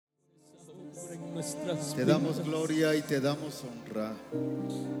nuestras Te damos vidas. gloria y te damos honra,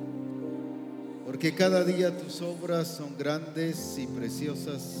 porque cada día tus obras son grandes y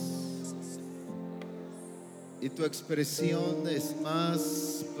preciosas, y tu expresión es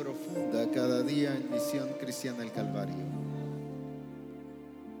más profunda cada día en Misión Cristiana El Calvario.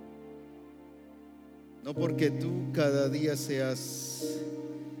 No porque tú cada día seas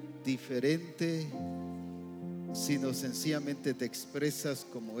diferente, sino sencillamente te expresas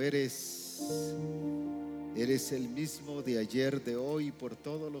como eres. Eres el mismo de ayer, de hoy y por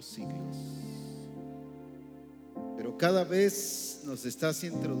todos los siglos. Pero cada vez nos estás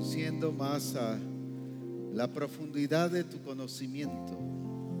introduciendo más a la profundidad de tu conocimiento,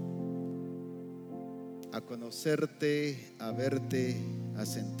 a conocerte, a verte, a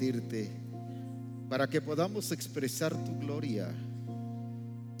sentirte, para que podamos expresar tu gloria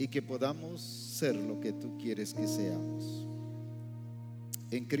y que podamos ser lo que tú quieres que seamos.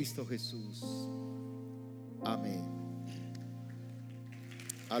 En Cristo Jesús. Amén.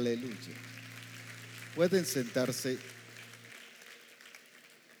 Aleluya. Pueden sentarse.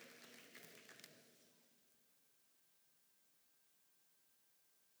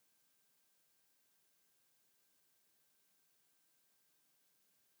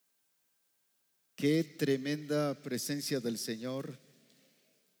 Qué tremenda presencia del Señor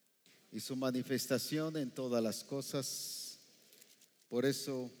y su manifestación en todas las cosas. Por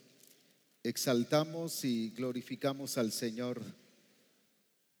eso exaltamos y glorificamos al Señor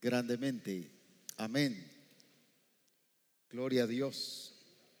grandemente. Amén. Gloria a Dios.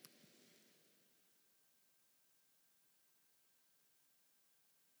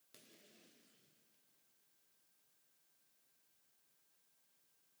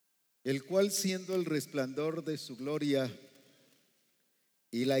 El cual, siendo el resplandor de su gloria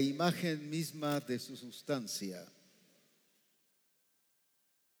y la imagen misma de su sustancia,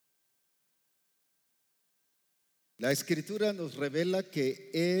 la Escritura nos revela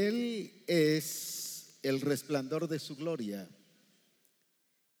que Él es el resplandor de su gloria.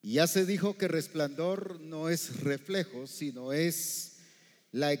 Y ya se dijo que resplandor no es reflejo, sino es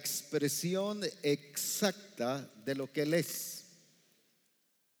la expresión exacta de lo que Él es,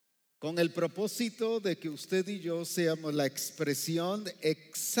 con el propósito de que usted y yo seamos la expresión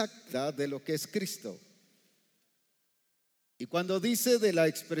exacta de lo que es Cristo. Y cuando dice de la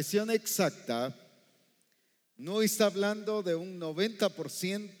expresión exacta, no está hablando de un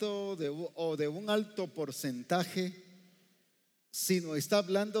 90% o de un alto porcentaje, sino está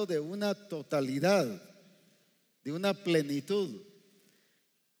hablando de una totalidad, de una plenitud.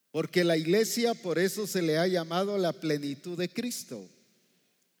 Porque la iglesia, por eso se le ha llamado la plenitud de Cristo.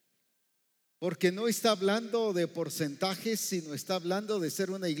 Porque no está hablando de porcentajes, sino está hablando de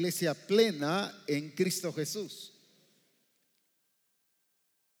ser una iglesia plena en Cristo Jesús.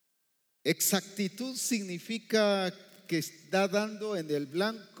 Exactitud significa que está dando en el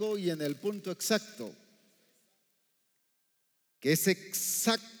blanco y en el punto exacto, que es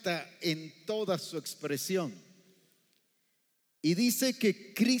exacta en toda su expresión. Y dice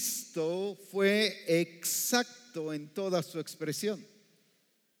que Cristo fue exacto en toda su expresión,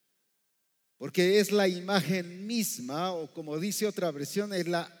 porque es la imagen misma, o como dice otra versión, es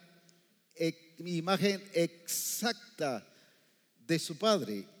la imagen exacta de su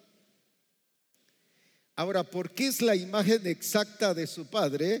Padre. Ahora, ¿por qué es la imagen exacta de su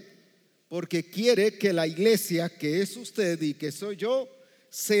Padre? Porque quiere que la iglesia, que es usted y que soy yo,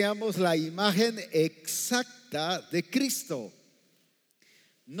 seamos la imagen exacta de Cristo.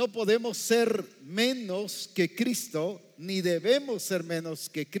 No podemos ser menos que Cristo, ni debemos ser menos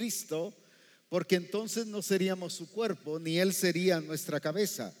que Cristo, porque entonces no seríamos su cuerpo, ni Él sería nuestra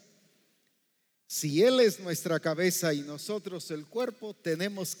cabeza. Si Él es nuestra cabeza y nosotros el cuerpo,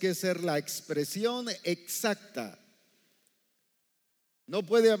 tenemos que ser la expresión exacta. No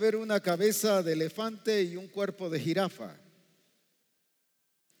puede haber una cabeza de elefante y un cuerpo de jirafa.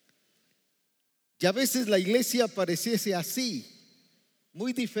 Y a veces la iglesia pareciese así,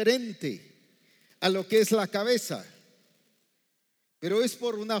 muy diferente a lo que es la cabeza. Pero es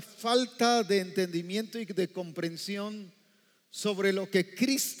por una falta de entendimiento y de comprensión sobre lo que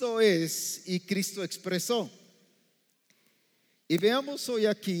Cristo es y Cristo expresó. Y veamos hoy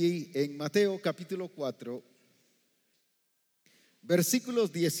aquí en Mateo capítulo 4,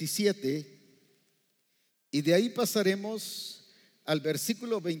 versículos 17, y de ahí pasaremos al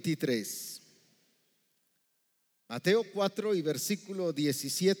versículo 23. Mateo 4 y versículo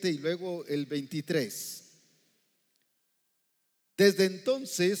 17 y luego el 23. Desde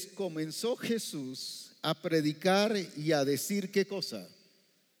entonces comenzó Jesús a predicar y a decir ¿qué cosa?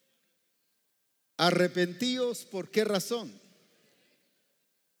 Arrepentíos, ¿por qué razón?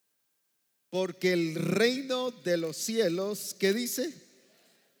 porque el reino de los cielos, ¿qué dice?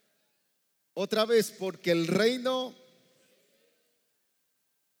 Otra vez, porque el reino,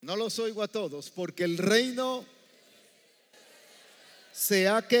 no los oigo a todos, porque el reino se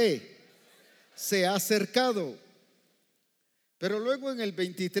ha acercado. Pero luego en el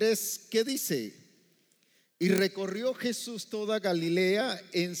 23, ¿qué dice? Y recorrió Jesús toda Galilea,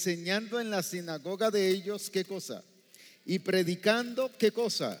 enseñando en la sinagoga de ellos, ¿qué cosa? Y predicando, ¿qué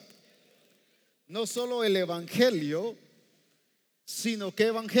cosa? No solo el evangelio, sino ¿qué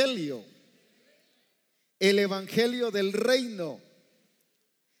evangelio? El evangelio del reino.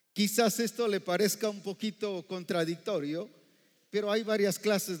 Quizás esto le parezca un poquito contradictorio, pero hay varias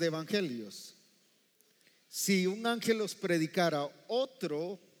clases de evangelios. Si un ángel os predicara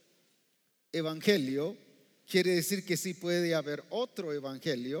otro evangelio, quiere decir que sí puede haber otro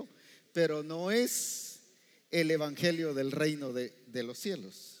evangelio, pero no es el evangelio del reino de los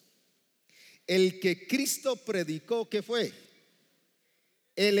cielos. El que Cristo predicó, ¿qué fue?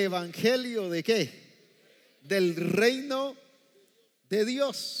 El evangelio ¿de qué? Del reino de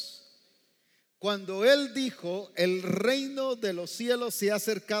Dios. Cuando él dijo, el reino de los cielos se ha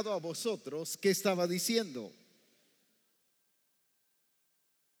acercado a vosotros, ¿qué estaba diciendo?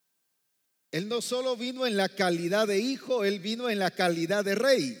 Él no solo vino en la calidad de hijo, él vino en la calidad de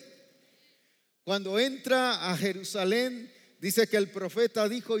rey. Cuando entra a Jerusalén, dice que el profeta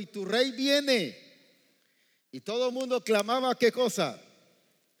dijo, y tu rey viene. Y todo el mundo clamaba, ¿qué cosa?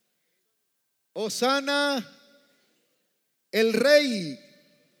 Hosana, el rey.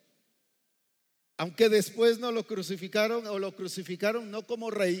 Aunque después no lo crucificaron, o lo crucificaron no como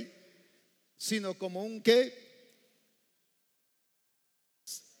rey, sino como un ¿qué?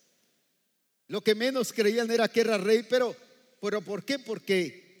 Lo que menos creían era que era rey, pero ¿por qué?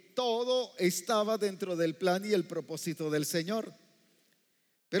 Porque todo estaba dentro del plan y el propósito del Señor.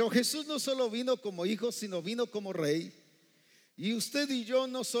 Pero Jesús no solo vino como hijo, sino vino como rey. Y usted y yo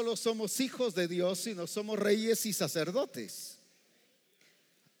no solo somos hijos de Dios, sino somos reyes y sacerdotes.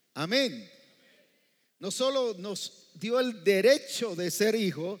 Amén. No solo nos dio el derecho de ser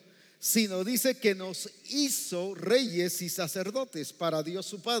hijo, sino dice que nos hizo reyes y sacerdotes para Dios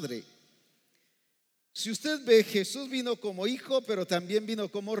su Padre. Si usted ve, Jesús vino como hijo, pero también vino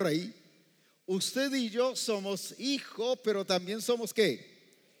como rey. Usted y yo somos hijo, pero también somos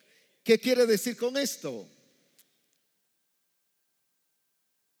 ¿qué? ¿Qué quiere decir con esto?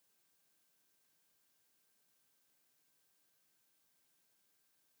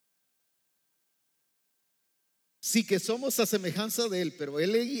 Sí que somos a semejanza de él, pero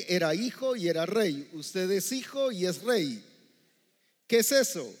él era hijo y era rey. Usted es hijo y es rey. ¿Qué es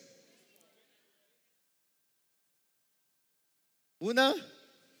eso?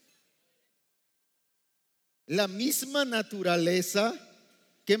 La misma naturaleza.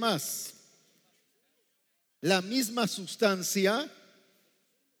 ¿Qué más? La misma sustancia.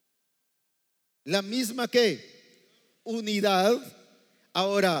 La misma ¿qué? Unidad.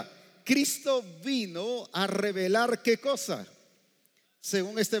 Ahora, Cristo vino a revelar ¿qué cosa?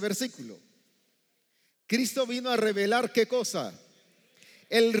 Según este versículo, Cristo vino a revelar ¿qué cosa?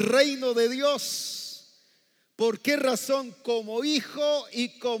 El reino de Dios. ¿Por qué razón? Como hijo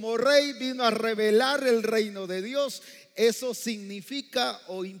y como rey vino a revelar el reino de Dios. Eso significa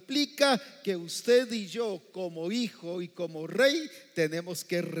o implica que usted y yo como hijo y como rey tenemos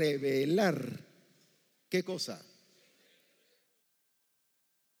que revelar ¿qué cosa?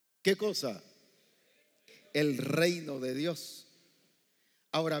 ¿Qué cosa? El reino de Dios.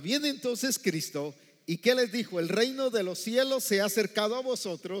 Ahora viene entonces Cristo, ¿y qué les dijo? El reino de los cielos se ha acercado a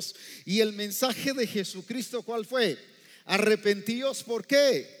vosotros. Y el mensaje de Jesucristo, ¿cuál fue? Arrepentíos. ¿Por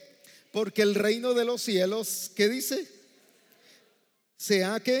qué? Porque el reino de los cielos, ¿qué dice? Se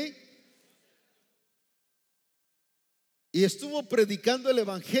ha ¿qué? Y estuvo predicando el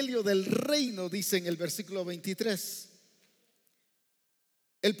evangelio del reino, dice en el versículo 23.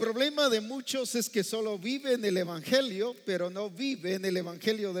 El problema de muchos es que solo viven el evangelio, pero no viven el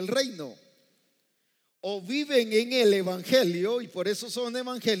evangelio del reino. O viven en el evangelio y por eso son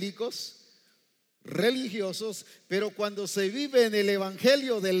evangélicos, religiosos, pero cuando se vive en el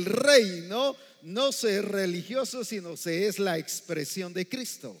evangelio del reino, no se es religioso, sino se es la expresión de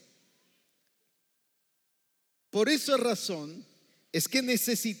Cristo. Por esa razón es que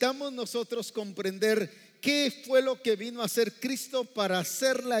necesitamos nosotros comprender qué fue lo que vino a hacer Cristo para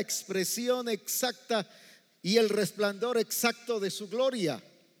ser la expresión exacta y el resplandor exacto de su gloria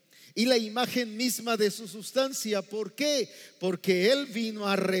y la imagen misma de su sustancia. ¿Por qué? Porque Él vino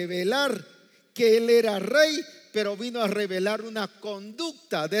a revelar que Él era rey, pero vino a revelar una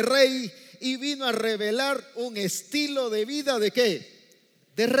conducta de rey y vino a revelar un estilo de vida ¿de qué?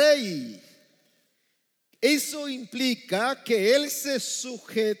 De rey. Eso implica que él se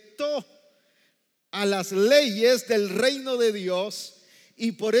sujetó a las leyes del reino de Dios,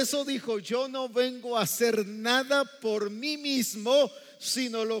 y por eso dijo: yo no vengo a hacer nada por mí mismo,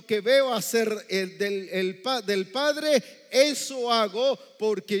 sino lo que veo hacer del Padre, eso hago,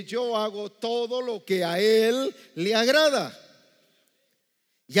 porque yo hago todo lo que a él le agrada.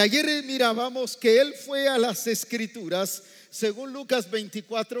 Y ayer mirábamos que él fue a las escrituras. Según Lucas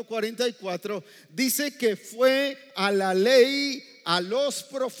 24:44, dice que fue a la ley, a los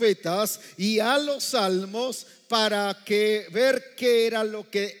profetas y a los salmos para ver qué era lo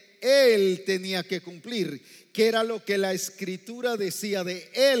que él tenía que cumplir, qué era lo que la escritura decía de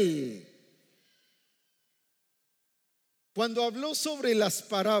él. Cuando habló sobre las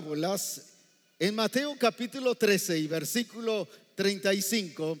parábolas, en Mateo capítulo 13 y versículo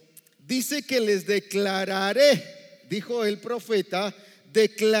 35, dice que les declararé, dijo el profeta,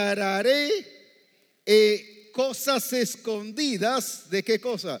 declararé cosas escondidas. ¿De qué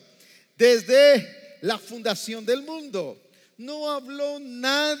cosa? Desde la fundación del mundo. No habló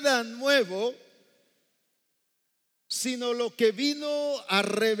nada nuevo, sino lo que vino a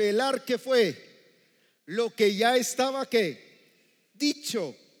revelar. ¿Qué fue? Lo que ya estaba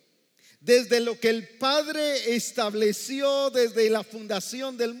dicho. Desde lo que el Padre estableció desde la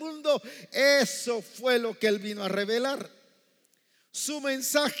fundación del mundo, eso fue lo que él vino a revelar. Su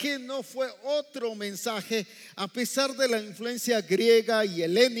mensaje no fue otro mensaje, a pesar de la influencia griega y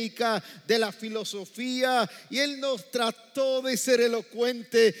helénica, de la filosofía, y él no trató de ser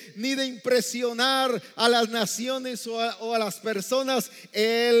elocuente ni de impresionar a las naciones o a las personas.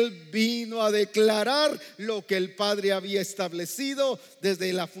 Él vino a declarar lo que el Padre había establecido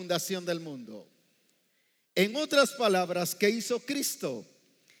desde la fundación del mundo. En otras palabras, ¿qué hizo Cristo?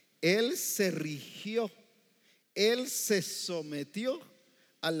 Él se rigió, él se sometió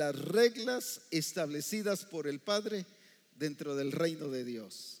a las reglas establecidas por el Padre dentro del reino de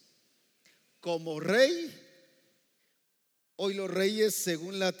Dios. Como rey, hoy los reyes,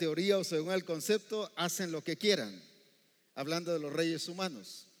 según la teoría o según el concepto, hacen lo que quieran, hablando de los reyes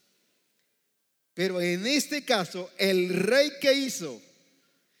humanos. Pero en este caso, el rey que hizo,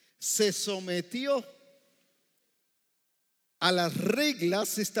 se sometió a las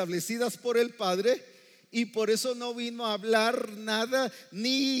reglas establecidas por el Padre, y por eso no vino a hablar nada,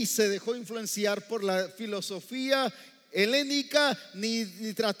 ni se dejó influenciar por la filosofía helénica, ni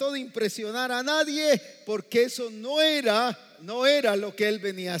trató de impresionar a nadie, porque eso no era lo que él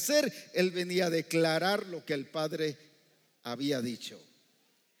venía a hacer. Él venía a declarar lo que el Padre había dicho.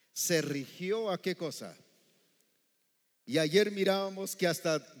 Se rigió a qué cosa. Y ayer mirábamos que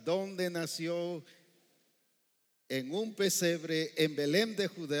hasta donde nació, en un pesebre en Belén de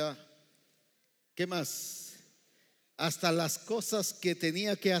Judá. ¿Qué más? Hasta las cosas que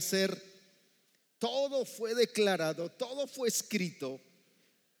tenía que hacer, todo fue declarado, todo fue escrito,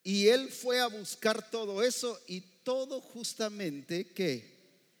 y él fue a buscar todo eso, y todo justamente que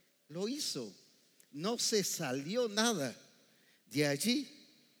lo hizo. No se salió nada de allí.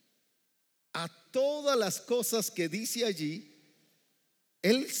 A todas las cosas que dice allí,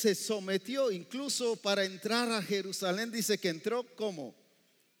 él se sometió. Incluso para entrar a Jerusalén, dice que entró como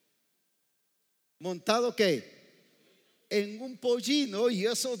montado en un pollino, y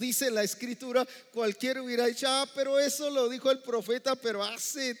eso dice la escritura. Cualquiera hubiera dicho: pero eso lo dijo el profeta, pero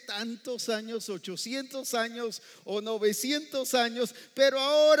hace tantos años, 800 años o 900 años, pero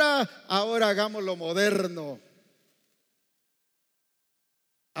ahora hagámoslo moderno.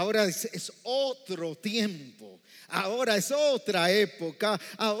 Ahora es otro tiempo, ahora es otra época,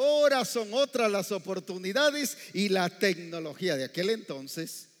 ahora son otras las oportunidades y la tecnología de aquel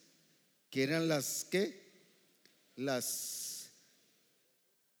entonces, que eran las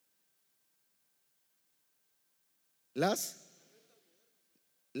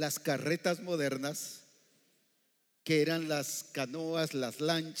carretas modernas, que eran las canoas, las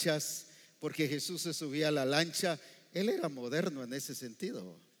lanchas, porque Jesús se subía a la lancha. Él era moderno en ese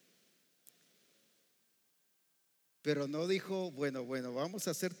sentido, pero no dijo: bueno, vamos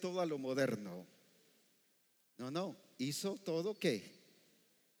a hacer todo a lo moderno. No, hizo todo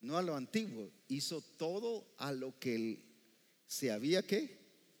no a lo antiguo, hizo todo a lo que se había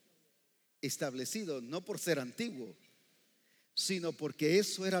establecido, no por ser antiguo, sino porque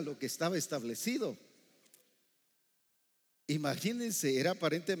eso era lo que estaba establecido. Imagínense, era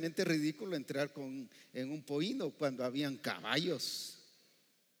aparentemente ridículo entrar en un pollino cuando habían caballos,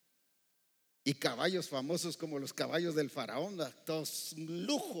 y caballos famosos como los caballos del faraón, todos un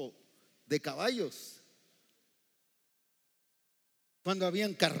lujo de caballos. Cuando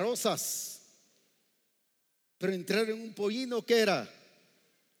habían carrozas, pero entrar en un pollino, ¿qué era?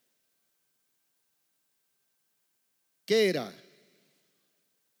 ¿Qué era?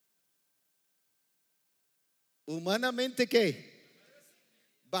 Humanamente, ¿qué?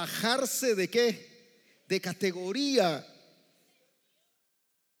 Bajarse de qué? De categoría.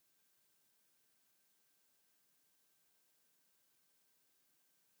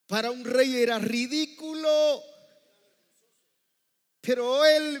 Para un rey era ridículo, pero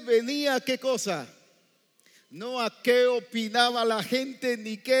él venía, ¿qué cosa? No a qué opinaba la gente,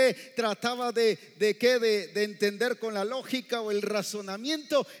 ni qué trataba de entender con la lógica o el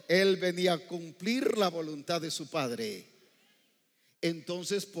razonamiento. Él venía a cumplir la voluntad de su Padre.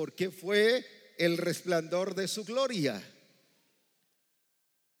 Entonces, ¿por qué fue el resplandor de su gloria?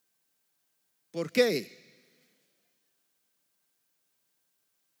 ¿Por qué?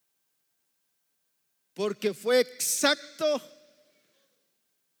 Porque fue exacto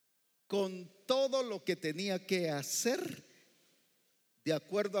con todo lo que tenía que hacer de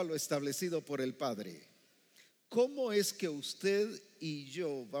acuerdo a lo establecido por el Padre. ¿Cómo es que usted y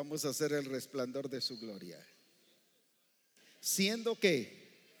yo vamos a hacer el resplandor de su gloria? Siendo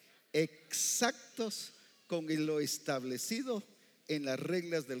que exactos con lo establecido en las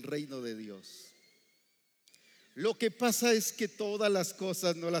reglas del reino de Dios. Lo que pasa es que todas las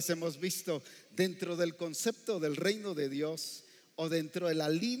cosas no las hemos visto dentro del concepto del reino de Dios o dentro de la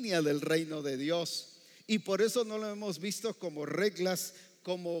línea del reino de Dios, y por eso no lo hemos visto como reglas,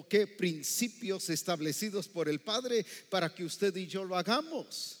 como que principios establecidos por el Padre para que usted y yo lo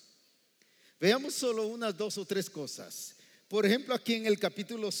hagamos. Veamos solo unas 2 o 3 cosas. Por ejemplo, aquí en el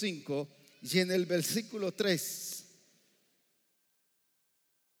capítulo 5 y en el versículo 3.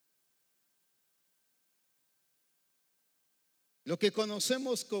 Lo que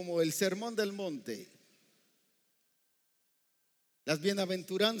conocemos como el Sermón del Monte, las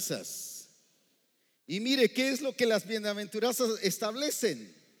bienaventuranzas. Y mire, ¿qué es lo que las bienaventuranzas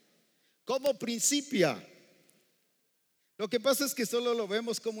establecen? ¿Cómo principia? Lo que pasa es que solo lo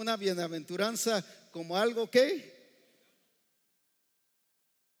vemos como una bienaventuranza, como algo que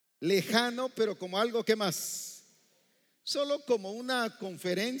lejano, pero como algo que más, solo como una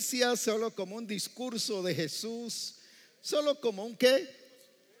conferencia, solo como un discurso de Jesús, solo como un qué,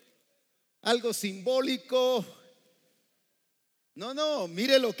 algo simbólico. No,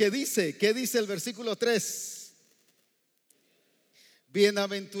 mire lo que dice. ¿Qué dice el versículo 3?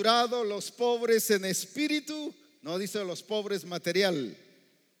 Bienaventurados los pobres en espíritu. No dice los pobres material.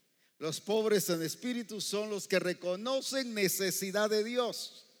 Los pobres en espíritu son los que reconocen necesidad de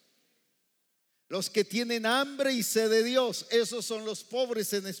Dios. Los que tienen hambre y sed de Dios, esos son los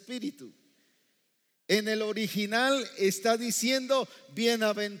pobres en espíritu. En el original está diciendo: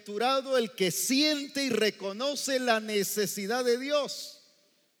 bienaventurado el que siente y reconoce la necesidad de Dios.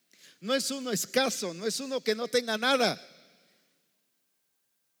 No es uno escaso, no es uno que no tenga nada.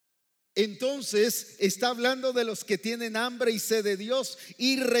 Entonces está hablando de los que tienen hambre y sed de Dios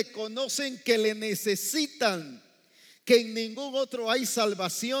y reconocen que le necesitan, que en ningún otro hay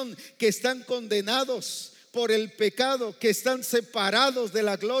salvación, que están condenados por el pecado, que están separados de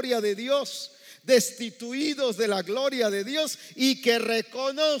la gloria de Dios, destituidos de la gloria de Dios, y que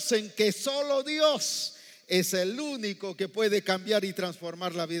reconocen que solo Dios es el único que puede cambiar y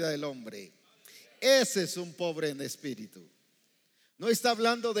transformar la vida del hombre. Ese es un pobre en espíritu. No está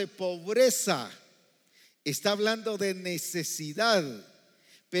hablando de pobreza, está hablando de necesidad.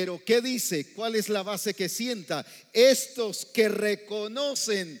 Pero ¿qué dice? ¿Cuál es la base que sienta? Estos que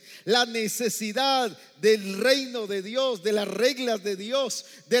reconocen la necesidad del reino de Dios, de las reglas de Dios,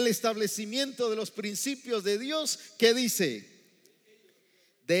 del establecimiento de los principios de Dios. ¿Qué dice?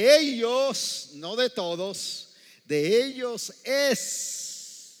 De ellos, no de todos, de ellos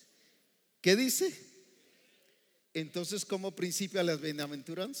es. ¿Qué dice? Entonces, ¿cómo principia las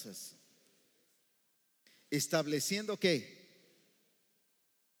bienaventuranzas? Estableciendo ¿qué?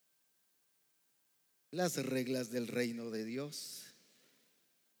 Las reglas del reino de Dios.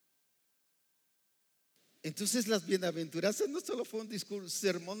 Entonces las bienaventuranzas no solo fue un discurso,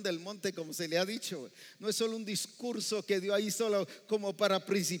 sermón del monte como se le ha dicho. No es solo un discurso que dio ahí solo como para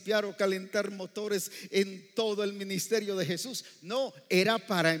principiar o calentar motores en todo el ministerio de Jesús. No, era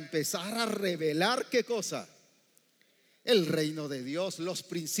para empezar a revelar ¿qué cosa? El reino de Dios, los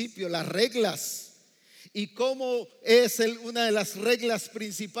principios, las reglas. ¿Y cómo es una de las reglas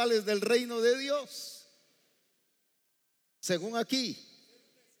principales del reino de Dios? Según aquí,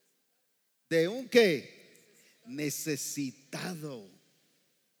 de un ¿qué? Necesitado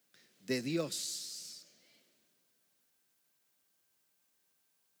de Dios.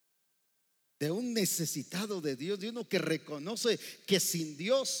 de un necesitado de Dios, de uno que reconoce que sin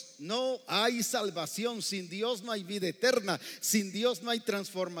Dios no hay salvación, sin Dios no hay vida eterna, sin Dios no hay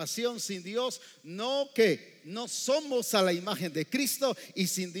transformación, sin Dios no somos a la imagen de Cristo, y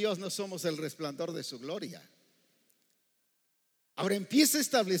sin Dios no somos el resplandor de su gloria. Ahora empieza a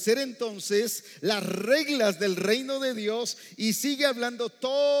establecer entonces las reglas del reino de Dios y sigue hablando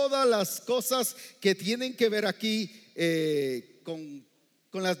todas las cosas que tienen que ver aquí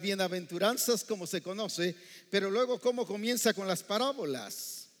con las bienaventuranzas, como se conoce, pero luego cómo comienza con las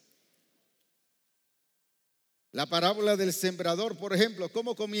parábolas. La parábola del sembrador, por ejemplo,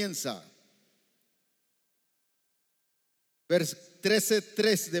 ¿cómo comienza? Vers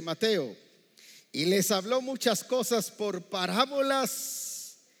 13:3 de Mateo. Y les habló muchas cosas por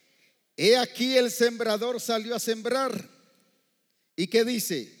parábolas. He aquí el sembrador salió a sembrar. ¿Y qué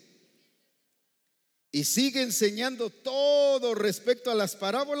dice? Y sigue enseñando todo respecto a las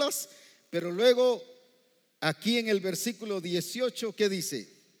parábolas, pero luego aquí en el versículo 18, ¿qué dice?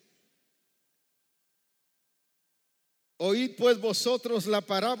 Oíd pues vosotros la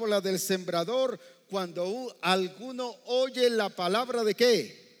parábola del sembrador. Cuando alguno oye la palabra de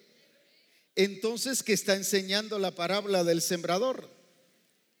 ¿qué? Entonces, ¿qué está enseñando la parábola del sembrador?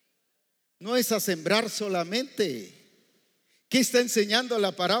 No es a sembrar solamente. ¿Qué está enseñando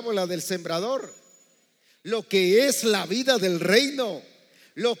la parábola del sembrador? Lo que es la vida del reino,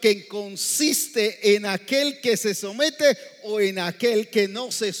 lo que consiste en aquel que se somete o en aquel que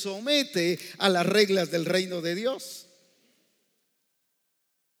no se somete a las reglas del reino de Dios.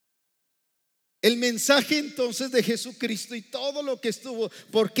 El mensaje entonces de Jesucristo y todo lo que estuvo,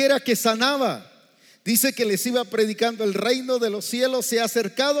 porque era que sanaba. Dice que les iba predicando: el reino de los cielos se ha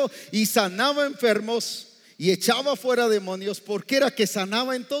acercado, y sanaba enfermos y echaba fuera demonios. ¿Por qué era que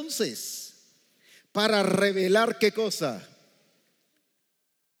sanaba entonces? Para revelar ¿qué cosa?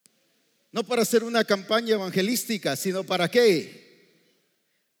 No para hacer una campaña evangelística, sino para ¿qué?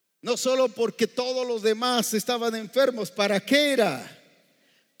 No solo porque todos los demás estaban enfermos. ¿Para qué era?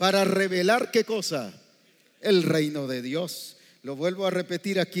 Para revelar ¿qué cosa? El reino de Dios. Lo vuelvo a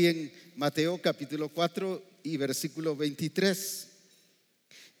repetir aquí en Mateo capítulo 4 y versículo 23.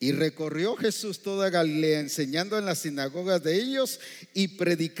 Y recorrió Jesús toda Galilea, enseñando en las sinagogas de ellos y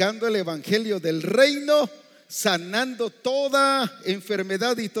predicando el evangelio del reino, sanando toda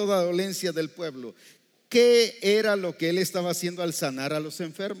enfermedad y toda dolencia del pueblo. ¿Qué era lo que él estaba haciendo al sanar a los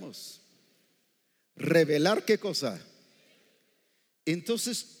enfermos? Revelar ¿qué cosa?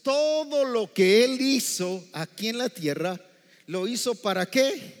 Entonces todo lo que él hizo aquí en la tierra, ¿lo hizo para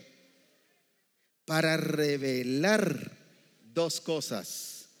qué? Para revelar dos cosas: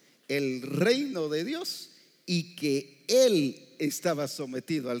 el reino de Dios y que él estaba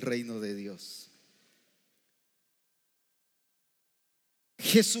sometido al reino de Dios.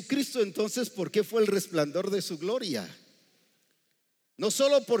 Jesucristo entonces, ¿por qué fue el resplandor de su gloria? No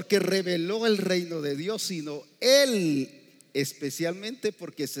solo porque reveló el reino de Dios, sino él especialmente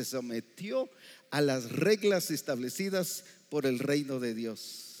porque se sometió a las reglas establecidas por el reino de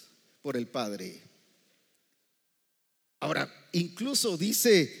Dios, por el Padre. Ahora, incluso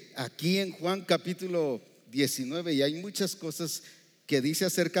dice aquí en Juan capítulo 19, y hay muchas cosas que dice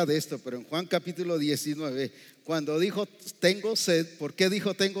acerca de esto, pero en Juan capítulo 19, cuando dijo tengo sed, ¿por qué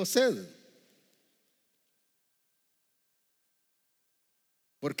dijo tengo sed?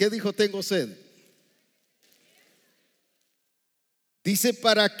 ¿Por qué dijo tengo sed? Dice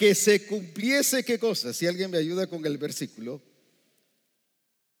para que se cumpliese ¿qué cosa? Si alguien me ayuda con el versículo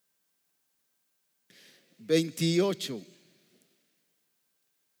 28,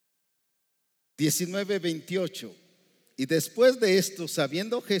 19:28. Y después de esto,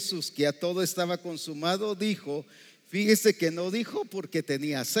 sabiendo Jesús que a todo estaba consumado, dijo, fíjese que no dijo porque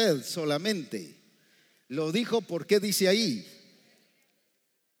tenía sed solamente, lo dijo porque dice ahí,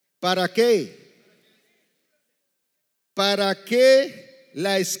 ¿para qué? ¿Para qué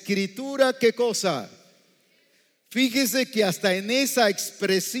la escritura qué cosa? Fíjese que hasta en esa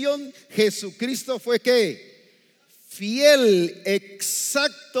expresión Jesucristo fue ¿qué? Fiel,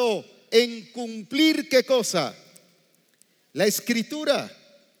 exacto en cumplir ¿qué cosa? La escritura.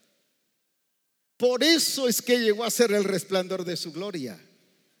 Por eso es que llegó a ser el resplandor de su gloria.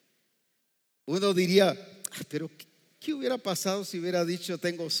 Uno diría, pero ¿qué hubiera pasado si hubiera dicho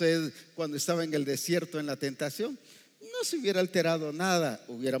tengo sed cuando estaba en el desierto en la tentación? No se hubiera alterado nada,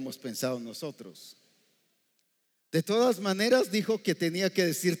 hubiéramos pensado nosotros. De todas maneras dijo que tenía que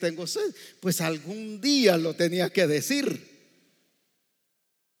decir tengo sed, pues algún día lo tenía que decir.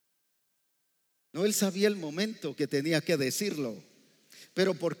 No, él sabía el momento que tenía que decirlo.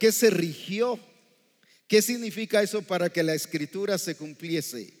 Pero ¿por qué se rigió? ¿Qué significa eso para que la escritura se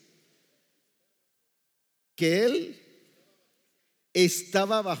cumpliese? porque él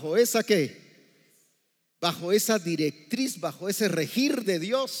estaba bajo esa ¿qué? Bajo esa directriz, bajo ese regir de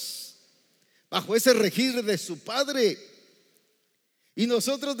Dios, bajo ese regir de su Padre. Y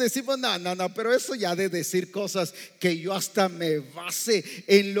nosotros decimos, no, pero eso ya de decir cosas que yo hasta me base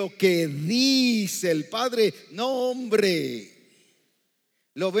en lo que dice el Padre. No, hombre,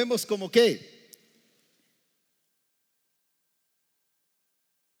 lo vemos como que,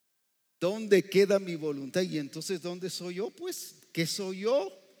 ¿dónde queda mi voluntad? Y entonces, ¿dónde soy yo? Pues, ¿qué soy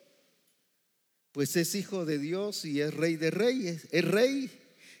yo? Pues es hijo de Dios y es rey de reyes, es rey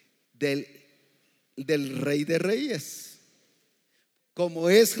del rey de reyes. Como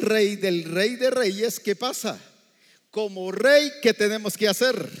es rey del rey de reyes, ¿qué pasa? Como rey, ¿qué tenemos que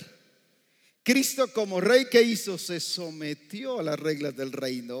hacer? Cristo como rey, ¿qué hizo? Se sometió a las reglas del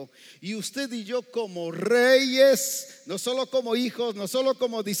reino. Y usted y yo como reyes, no solo como hijos, no solo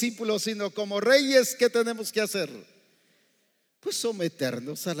como discípulos, sino como reyes, ¿qué tenemos que hacer? Pues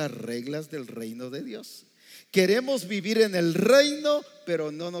someternos a las reglas del reino de Dios. Queremos vivir en el reino,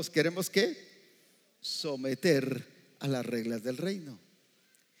 pero no nos queremos ¿qué? Someter a las reglas del reino.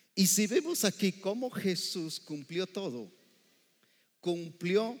 Y si vemos aquí cómo Jesús cumplió todo,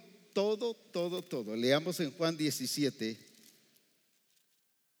 todo. Leamos en Juan 17.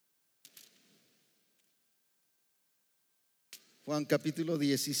 Juan capítulo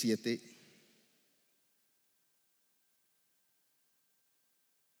 17.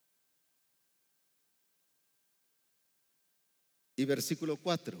 Y versículo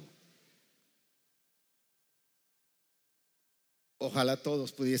 4. Ojalá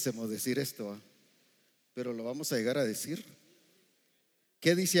todos pudiésemos decir esto, pero lo vamos a llegar a decir.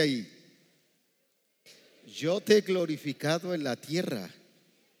 ¿Qué dice ahí? Yo te he glorificado en la tierra,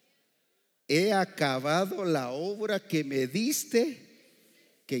 he acabado la obra que me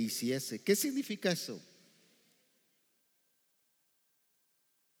diste que hiciese. ¿Qué significa eso?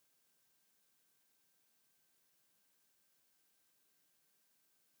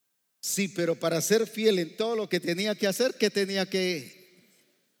 Sí, pero para ser fiel en todo lo que tenía que hacer, ¿qué tenía que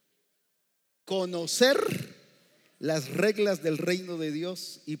conocer? Las reglas del reino de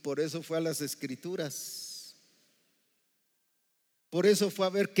Dios. Y por eso fue a las Escrituras. Por eso fue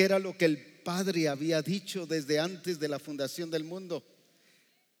a ver qué era lo que el Padre había dicho desde antes de la fundación del mundo.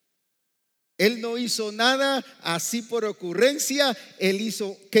 Él no hizo nada así por ocurrencia. Él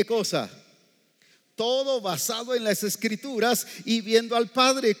hizo ¿qué cosa? Todo basado en las Escrituras y viendo al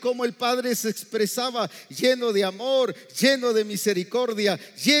Padre, cómo el Padre se expresaba lleno de amor, lleno de misericordia,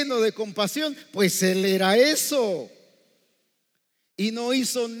 lleno de compasión. Pues Él era eso. Y no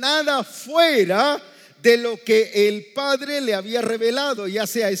hizo nada fuera de lo que el Padre le había revelado, ya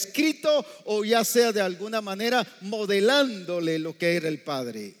sea escrito o ya sea de alguna manera modelándole lo que era el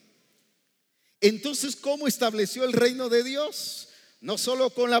Padre. Entonces, ¿cómo estableció el reino de Dios? No solo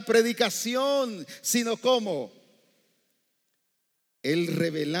con la predicación, sino como Él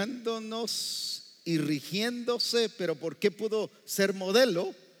revelándonos y rigiéndose. Pero ¿por qué pudo ser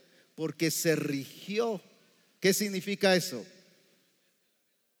modelo? Porque se rigió. ¿Qué significa eso?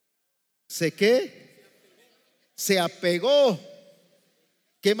 Se apegó.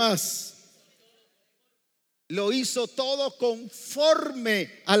 ¿Qué más? Lo hizo todo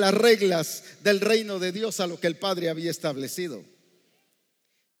conforme a las reglas del reino de Dios, a lo que el Padre había establecido.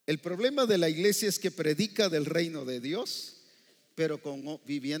 El problema de la iglesia es que predica del reino de Dios, pero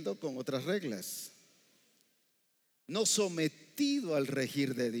viviendo con otras reglas, no sometido al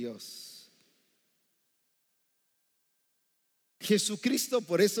regir de Dios. Jesucristo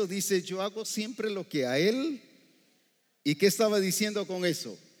por eso dice: yo hago siempre lo que a Él. ¿Y qué estaba diciendo con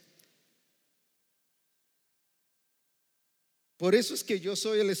eso? Por eso es que yo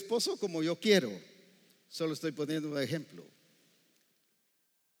soy el esposo como yo quiero. Solo estoy poniendo un ejemplo.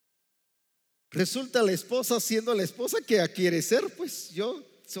 Resulta la esposa siendo la esposa que quiere ser. Pues yo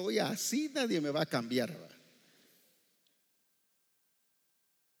soy así, nadie me va a cambiar.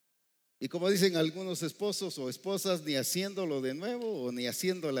 Y como dicen algunos esposos o esposas, ni haciéndolo de nuevo o ni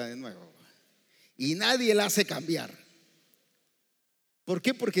haciéndola de nuevo. Y nadie la hace cambiar. ¿Por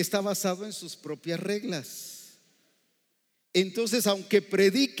qué? Porque está basado en sus propias reglas. Entonces, aunque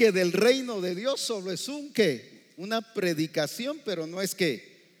predique del reino de Dios, solo es una predicación, pero no es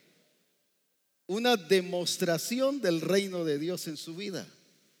una demostración del reino de Dios en su vida.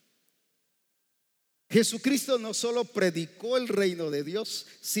 Jesucristo no solo predicó el reino de Dios,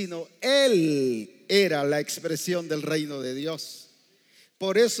 sino Él era la expresión del reino de Dios.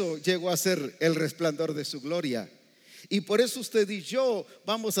 Por eso llegó a ser el resplandor de su gloria. Y por eso usted y yo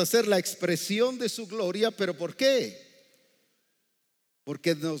vamos a ser la expresión de su gloria. ¿Pero por qué?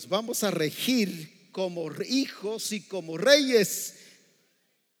 Porque nos vamos a regir como hijos y como reyes.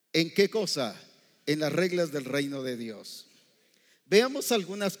 ¿En qué cosa? En las reglas del reino de Dios. Veamos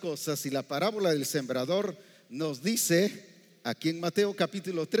algunas cosas, y la parábola del sembrador nos dice aquí en Mateo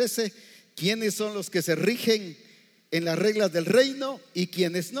capítulo 13 quiénes son los que se rigen en las reglas del reino y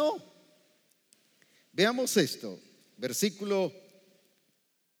quiénes no. Veamos esto, versículo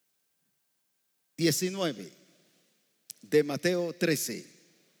 19 de Mateo 13.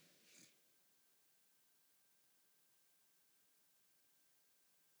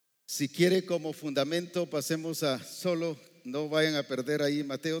 Si quiere como fundamento, pasemos a solo, no vayan a perder ahí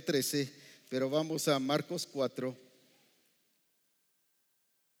Mateo 13, pero vamos a Marcos 4.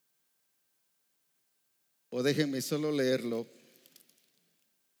 O déjenme solo leerlo.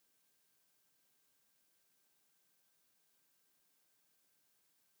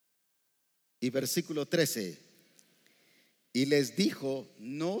 Y versículo 13. Y les dijo: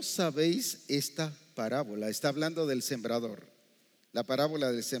 ¿no sabéis esta parábola? Está hablando del sembrador, la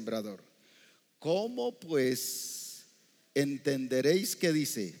parábola del sembrador. ¿Cómo pues entenderéis qué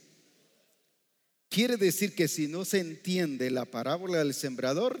dice? Quiere decir que si no se entiende la parábola del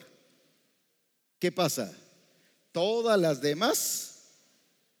sembrador, ¿qué pasa? Todas las demás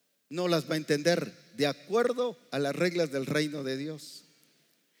no las va a entender de acuerdo a las reglas del reino de Dios.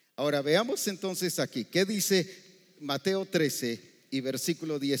 Ahora veamos entonces aquí, ¿qué dice Mateo 13 y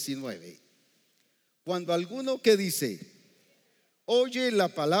versículo 19? Cuando alguno que dice, oye la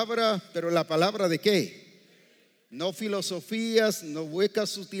palabra, pero la palabra ¿de qué? No filosofías, no huecas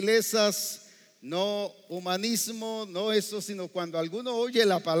sutilezas, no humanismo, no eso, sino cuando alguno oye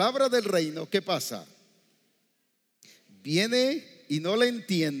la palabra del reino, ¿qué pasa? Viene y no la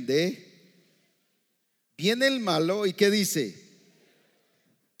entiende. Viene el malo y ¿qué dice?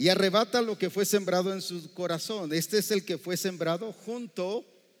 Y arrebata lo que fue sembrado en su corazón. Este es el que fue sembrado junto.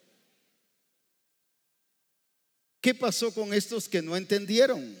 ¿Qué pasó con estos que no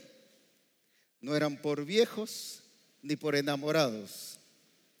entendieron? No eran por viejos ni por enamorados.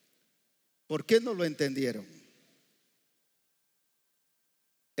 ¿Por qué no lo entendieron?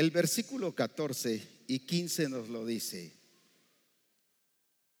 El versículo 14 y 15 nos lo dice.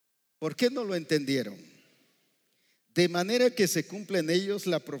 ¿Por qué no lo entendieron? De manera que se cumple en ellos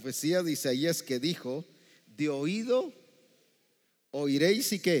la profecía de Isaías que dijo: de oído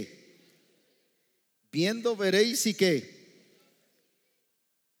oiréis y qué, viendo veréis y qué.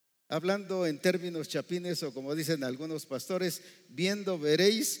 Hablando en términos chapines, o como dicen algunos pastores, viendo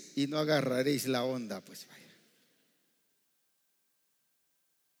veréis y no agarraréis la onda. Pues vaya.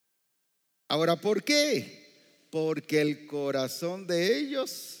 Ahora, ¿por qué? Porque el corazón de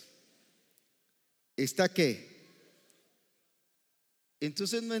ellos está ¿qué?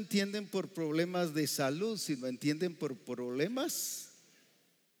 Entonces no entienden por problemas de salud, sino entienden por problemas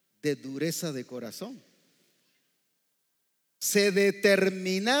de dureza de corazón. Se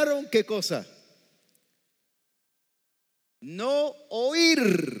determinaron ¿qué cosa? No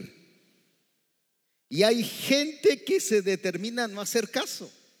oír. Y hay gente que se determina a no hacer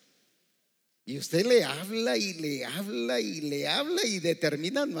caso. Y usted le habla y le habla y le habla y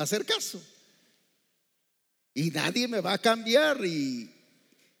determina no hacer caso. Y nadie me va a cambiar y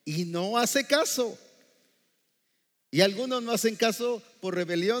no hace caso. Y algunos no hacen caso por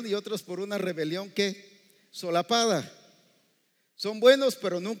rebelión y otros por una rebelión que solapada. Son buenos,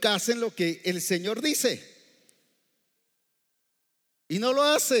 pero nunca hacen lo que el Señor dice. Y no lo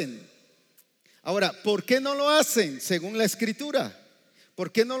hacen. Ahora, ¿por qué no lo hacen? Según la Escritura.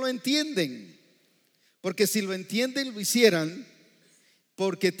 ¿Por qué no lo entienden? Porque si lo entienden, lo hicieran,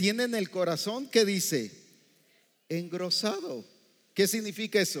 porque tienen el corazón que dice engrosado. ¿Qué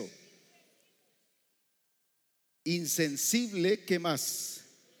significa eso? Insensible. ¿Qué más?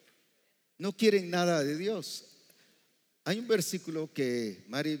 No quieren nada de Dios. Hay un versículo que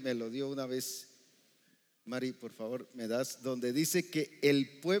Mari me lo dio una vez. Mari, por favor, me das, donde dice que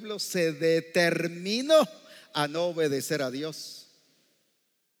el pueblo se determinó a no obedecer a Dios.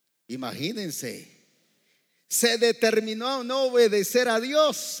 Imagínense. Se determinó a no obedecer a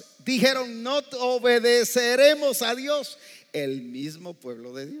Dios. Dijeron: no obedeceremos a Dios. El mismo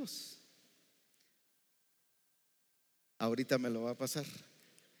pueblo de Dios. Ahorita me lo va a pasar.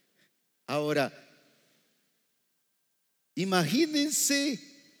 Ahora, imagínense,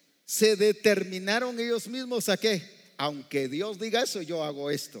 se determinaron ellos mismos a qué. Aunque Dios diga eso, yo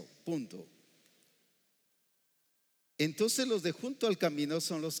hago esto, punto. Entonces los de junto al camino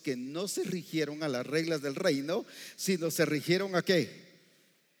son los que no se rigieron a las reglas del reino, sino se rigieron a qué,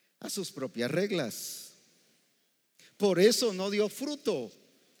 a sus propias reglas. Por eso no dio fruto.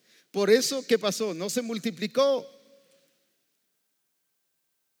 Por eso, ¿qué pasó? No se multiplicó.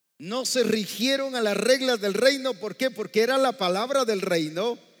 No se rigieron a las reglas del reino. ¿Por qué? Porque era la palabra del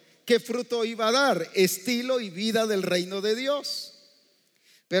reino. ¿Qué fruto iba a dar? Estilo y vida del reino de Dios.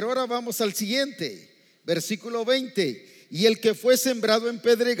 Pero ahora vamos al siguiente, versículo 20. Y el que fue sembrado en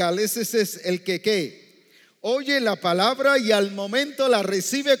pedregales, ese es el que ¿qué? Oye la palabra y al momento la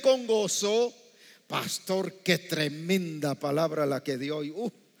recibe con gozo. Pastor, qué tremenda palabra la que dio hoy.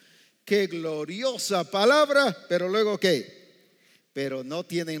 Qué gloriosa palabra. Pero luego ¿qué? Pero no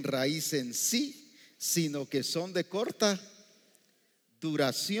tienen raíz en sí, sino que son de corta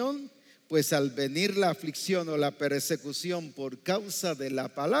duración, pues al venir la aflicción o la persecución por causa de la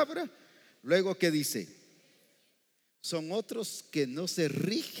palabra, luego ¿qué dice? Son otros que no se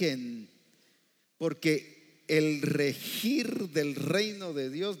rigen, porque el regir del reino de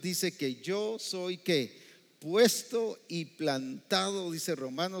Dios dice que yo soy ¿qué? Puesto y plantado, dice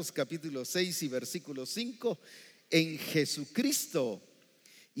Romanos capítulo 6 y versículo 5, en Jesucristo.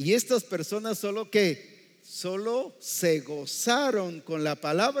 Y estas personas solo se gozaron con la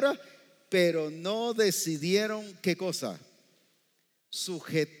palabra, pero no decidieron ¿qué cosa?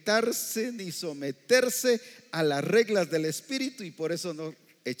 Sujetarse ni someterse a las reglas del Espíritu, y por eso no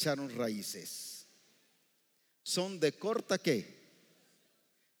echaron raíces. Son de corta ¿qué?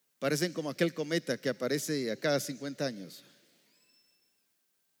 Parecen como aquel cometa que aparece a cada 50 años.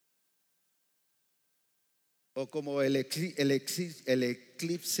 O como el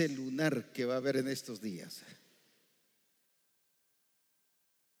eclipse lunar que va a haber en estos días,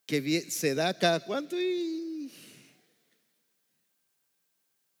 que se da cada cuánto.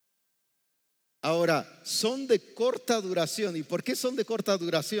 Ahora, son de corta duración. ¿Y por qué son de corta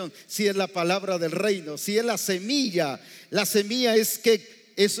duración? Si es la palabra del reino, si es la semilla. La semilla es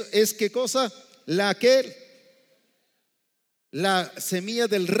 ¿qué cosa? La semilla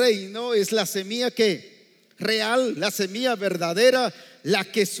del reino es la semilla que real, la semilla verdadera,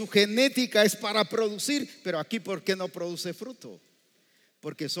 la que su genética es para producir. Pero aquí ¿por qué no produce fruto?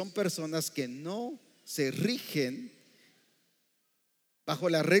 Porque son personas que no se rigen bajo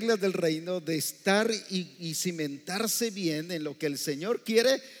las reglas del reino de estar y cimentarse bien en lo que el Señor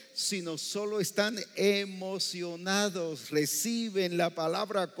quiere, sino solo están emocionados, reciben la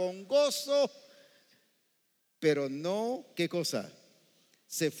palabra con gozo, pero no ¿qué cosa?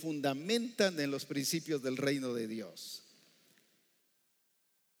 Se fundamentan en los principios del reino de Dios.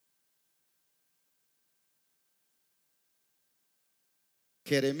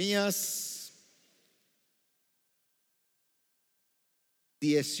 Jeremías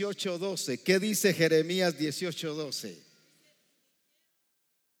 18:12. ¿Qué dice Jeremías 18:12?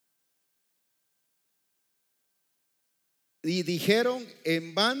 Y dijeron: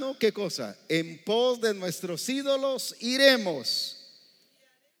 en vano, ¿qué cosa? En pos de nuestros ídolos iremos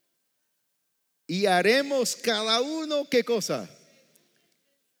y haremos cada uno ¿qué cosa?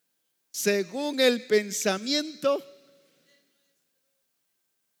 Según el pensamiento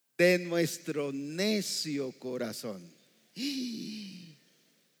de nuestro necio corazón.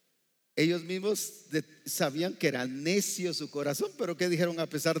 Ellos mismos sabían que era necio su corazón, pero ¿qué dijeron a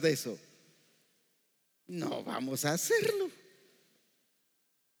pesar de eso? No vamos a hacerlo.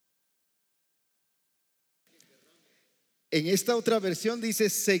 En esta otra versión dice: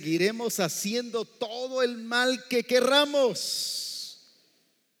 seguiremos haciendo todo el mal que querramos.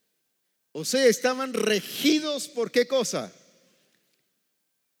 O sea, estaban regidos por ¿qué cosa?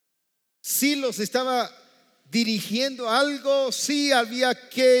 Si los estaba dirigiendo a algo, si había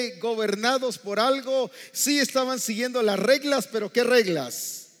que gobernados por algo, si estaban siguiendo las reglas, pero ¿qué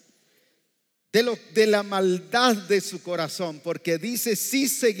reglas? De la maldad de su corazón, porque dice: sí,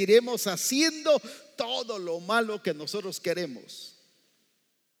 seguiremos haciendo todo lo malo que nosotros queremos.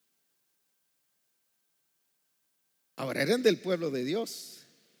 Ahora eran del pueblo de Dios.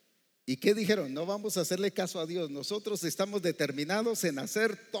 ¿Y qué dijeron? No vamos a hacerle caso a Dios. Nosotros estamos determinados en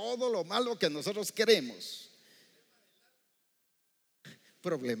hacer todo lo malo que nosotros queremos.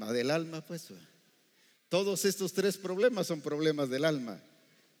 Problema del alma, pues. Todos estos tres problemas son problemas del alma.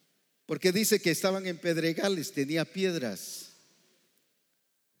 Porque dice que estaban en pedregales, tenía piedras,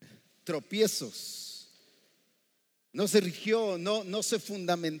 tropiezos. No se rigió, no se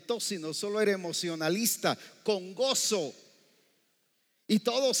fundamentó, sino solo era emocionalista, con gozo. Y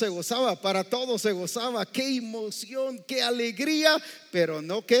todo se gozaba, para todo se gozaba. Qué emoción, qué alegría, pero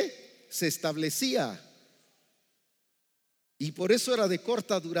no que se establecía. Y por eso era de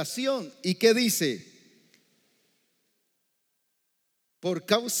corta duración. ¿Y qué dice? Por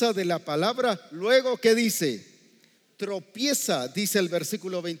causa de la palabra. Luego, ¿qué dice? Tropieza, dice el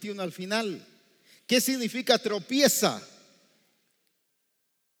versículo 21 al final. ¿Qué significa tropieza?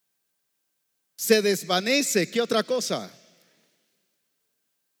 Se desvanece. ¿Qué otra cosa?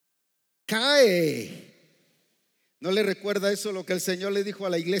 cae. ¿No le recuerda eso lo que el Señor le dijo a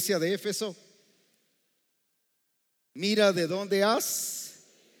la iglesia de Éfeso? Mira de dónde has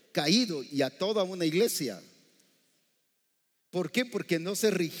caído, y a toda una iglesia. ¿Por qué? Porque no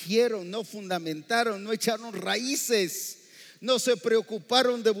se rigieron, no fundamentaron, no echaron raíces, no se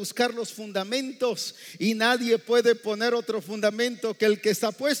preocuparon de buscar los fundamentos. Y nadie puede poner otro fundamento que el que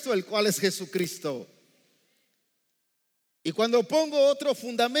está puesto, el cual es Jesucristo. Y cuando pongo otro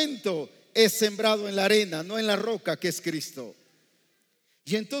fundamento, es sembrado en la arena, no en la roca, que es Cristo.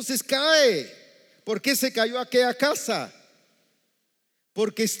 Y entonces cae. ¿Por qué se cayó aquella casa?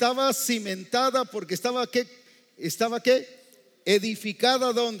 Porque estaba cimentada, porque estaba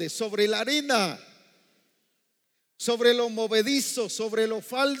edificada, ¿dónde? Sobre la arena, sobre lo movedizo, sobre lo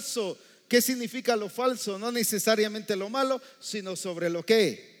falso. ¿Qué significa lo falso? No necesariamente lo malo, sino sobre lo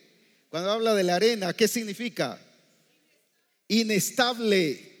que. Cuando habla de la arena, ¿qué significa?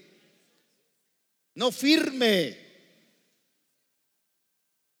 Inestable, no firme.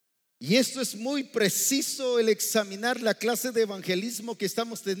 Y esto es muy preciso, el examinar la clase de evangelismo que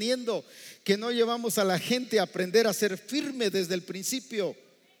estamos teniendo, que no llevamos a la gente a aprender a ser firme desde el principio.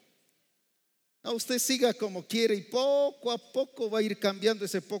 No, usted siga como quiere y poco a poco va a ir cambiando.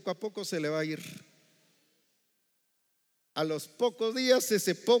 Ese poco a poco se le va a ir. A los pocos días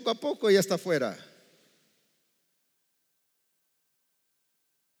ese poco a poco ya está fuera.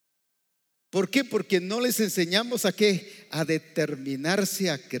 ¿Por qué? Porque no les enseñamos a qué, a determinarse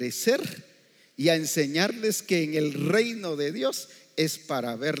a crecer y a enseñarles que en el reino de Dios es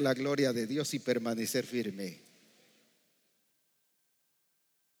para ver la gloria de Dios y permanecer firme.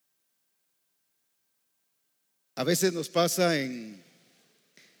 A veces nos pasa en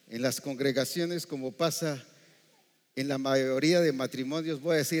las congregaciones, como pasa en la mayoría de matrimonios,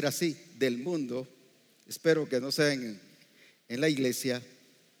 voy a decir así, del mundo. Espero que no sea en la iglesia.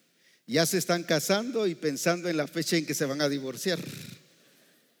 Ya se están casando y pensando en la fecha en que se van a divorciar.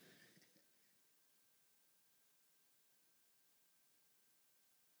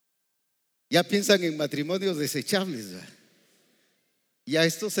 Ya piensan en matrimonios desechables. Ya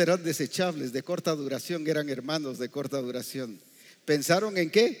estos serán desechables, de corta duración, eran hermanos de corta duración. ¿Pensaron en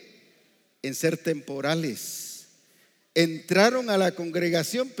qué? En ser temporales. Entraron a la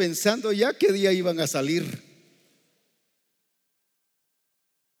congregación pensando ya qué día iban a salir.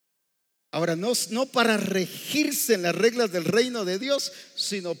 Ahora, no para regirse en las reglas del reino de Dios,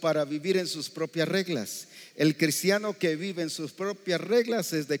 sino para vivir en sus propias reglas. El cristiano que vive en sus propias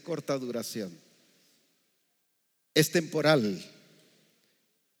reglas es de corta duración, es temporal.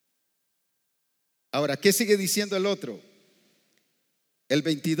 Ahora, ¿qué sigue diciendo el otro? El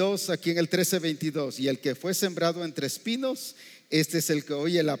 22, aquí en el 13:22, y el que fue sembrado entre espinos, este es el que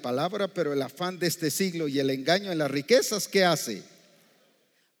oye la palabra, pero el afán de este siglo y el engaño en las riquezas, ¿qué hace?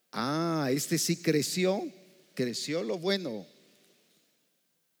 Este sí creció lo bueno,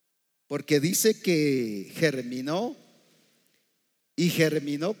 porque dice que germinó, y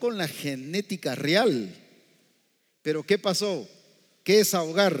germinó con la genética real. Pero ¿qué pasó? ¿Qué es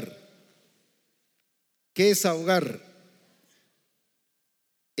ahogar? ¿Qué es ahogar?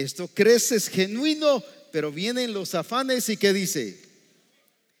 Esto crece, es genuino, pero vienen los afanes. ¿Y qué dice?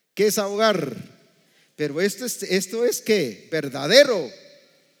 ¿Qué es ahogar? Pero esto es ¿qué? Verdadero.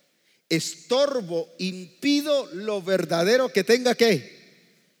 Estorbo, impido lo verdadero que tenga ¿qué?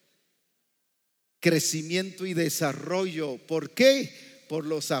 Crecimiento y desarrollo. ¿Por qué? Por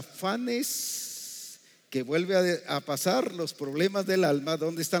los afanes que vuelve a pasar, los problemas del alma.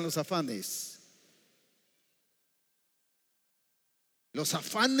 ¿Dónde están los afanes? Los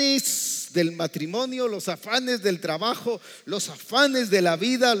afanes del matrimonio, los afanes del trabajo, los afanes de la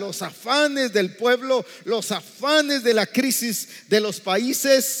vida, los afanes del pueblo, los afanes de la crisis de los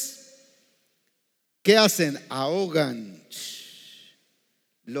países. ¿Qué hacen? Ahogan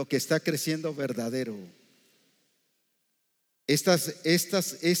lo que está creciendo verdadero. Este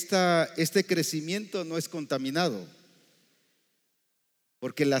crecimiento no es contaminado,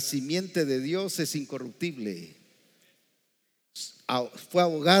 porque la simiente de Dios es incorruptible. Fue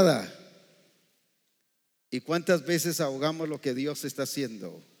ahogada. ¿Y cuántas veces ahogamos lo que Dios está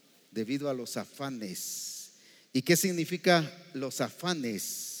haciendo? Debido a los afanes. ¿Y qué significa los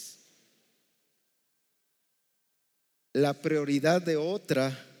afanes? La prioridad de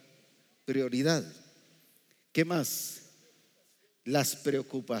otra prioridad. ¿Qué más? Las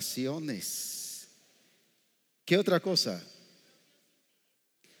preocupaciones. ¿Qué otra cosa?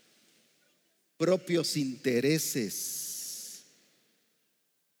 Propios intereses.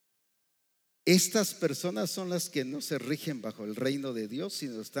 Estas personas son las que no se rigen bajo el reino de Dios,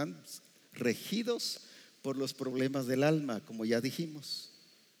 sino están regidos por los problemas del alma, como ya dijimos.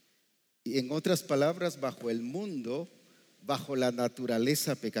 Y en otras palabras, bajo el mundo, bajo la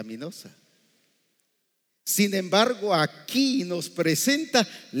naturaleza pecaminosa. Sin embargo, aquí nos presenta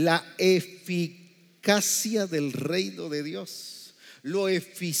la eficacia del reino de Dios, lo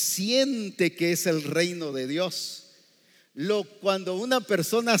eficiente que es el reino de Dios. Cuando una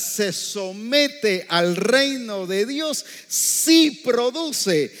persona se somete al reino de Dios, sí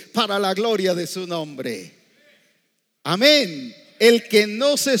produce para la gloria de su nombre. Amén. El que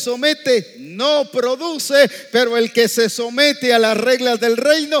no se somete no produce, pero el que se somete a las reglas del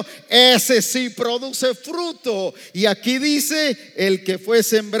reino, ese sí produce fruto. Y aquí dice, el que fue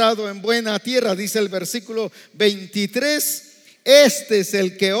sembrado en buena tierra, dice el versículo 23, este es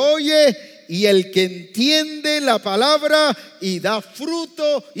el que oye y el que entiende la palabra y da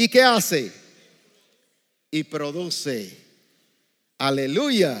fruto. ¿Y qué hace? Y produce.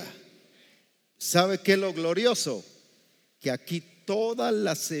 Aleluya. ¿Sabe qué es lo glorioso? Que aquí toda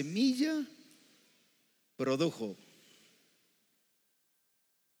la semilla produjo.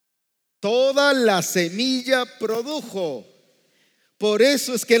 Toda la semilla produjo. Por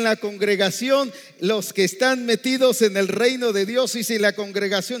eso es que en la congregación, los que están metidos en el reino de Dios, y si la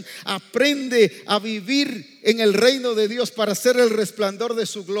congregación aprende a vivir en el reino de Dios para ser el resplandor de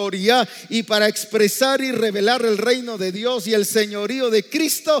su gloria y para expresar y revelar el reino de Dios y el señorío de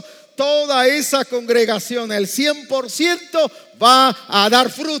Cristo, toda esa congregación, el 100% va a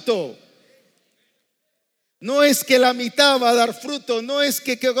dar fruto. No es que la mitad va a dar fruto, no es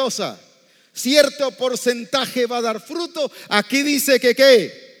que qué cosa, cierto porcentaje va a dar fruto. Aquí dice que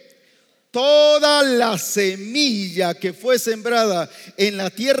 ¿qué? Toda la semilla que fue sembrada en la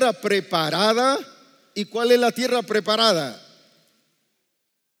tierra preparada. ¿Y cuál es la tierra preparada?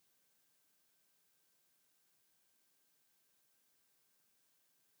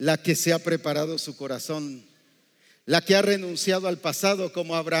 La que se ha preparado su corazón, la que ha renunciado al pasado,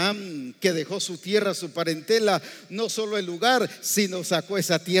 como Abraham, que dejó su tierra, su parentela, no solo el lugar, sino sacó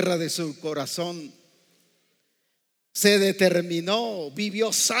esa tierra de su corazón. Se determinó,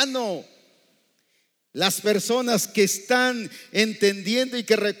 vivió sano. Las personas que están entendiendo y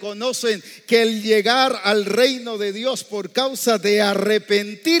que reconocen que el llegar al reino de Dios por causa de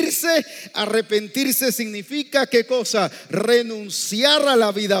arrepentirse, arrepentirse significa ¿qué cosa? Renunciar a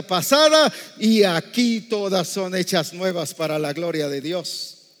la vida pasada, y aquí todas son hechas nuevas para la gloria de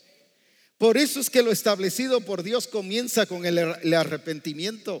Dios. Por eso es que lo establecido por Dios comienza con el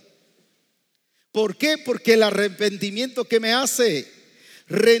arrepentimiento. ¿Por qué? Porque el arrepentimiento ¿qué me hace?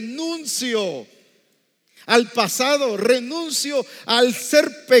 Renuncio al pasado, renuncio al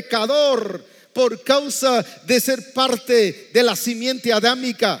ser pecador por causa de ser parte de la simiente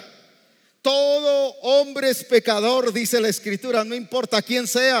adámica. Todo hombre es pecador, dice la Escritura, no importa quién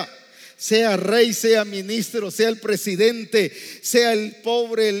sea. Sea rey, sea ministro, sea el presidente, sea el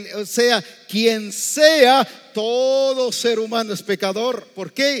pobre, sea quien sea, todo ser humano es pecador.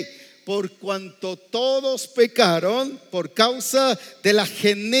 ¿Por qué? Por cuanto todos pecaron por causa de la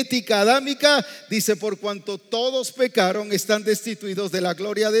genética adámica, dice, por cuanto todos pecaron están destituidos de la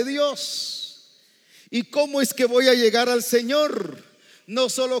gloria de Dios. ¿Y cómo es que voy a llegar al Señor? No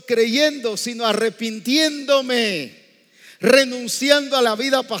solo creyendo, sino arrepintiéndome, renunciando a la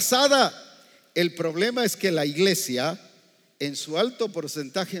vida pasada. El problema es que la iglesia en su alto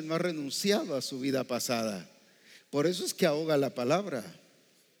porcentaje no ha renunciado a su vida pasada. Por eso es que ahoga la palabra.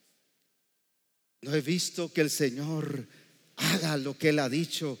 No he visto que el Señor haga lo que Él ha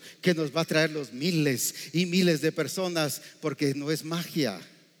dicho, que nos va a traer los miles y miles de personas, porque no es magia,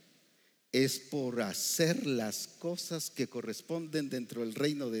 es por hacer las cosas que corresponden dentro del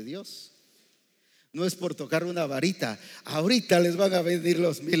reino de Dios. No es por tocar una varita, ahorita les van a venir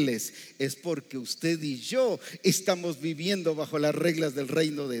los miles. Es porque usted y yo estamos viviendo bajo las reglas del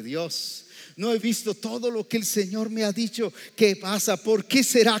reino de Dios. No he visto todo lo que el Señor me ha dicho que pasa. ¿Por qué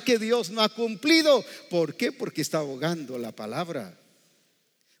será que Dios no ha cumplido? ¿Por qué? Porque está ahogando la palabra,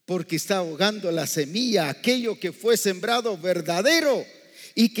 porque está ahogando la semilla, aquello que fue sembrado verdadero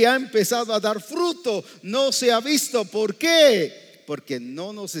y que ha empezado a dar fruto. No se ha visto. ¿Por qué? Porque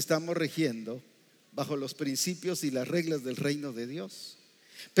no nos estamos rigiendo bajo los principios y las reglas del reino de Dios.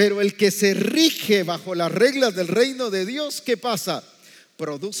 Pero el que se rige bajo las reglas del reino de Dios, ¿qué pasa?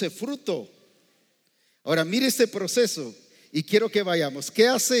 Produce fruto. Ahora mire este proceso y quiero que vayamos. ¿Qué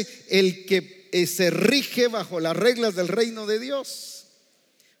hace el que se rige bajo las reglas del reino de Dios?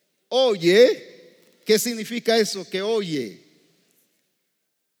 Oye. ¿Qué significa eso? Que oye.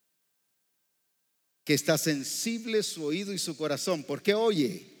 Que está sensible su oído y su corazón. ¿Por qué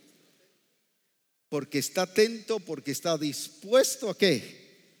oye? Porque está atento, porque está dispuesto a ¿qué?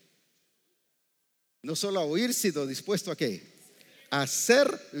 No solo a oír, sino dispuesto a ¿qué?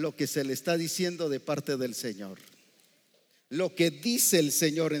 hacer lo que se le está diciendo de parte del Señor, lo que dice el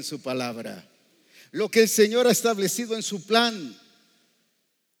Señor en su palabra, lo que el Señor ha establecido en su plan.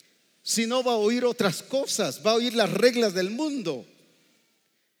 Si no, va a oír otras cosas, va a oír las reglas del mundo.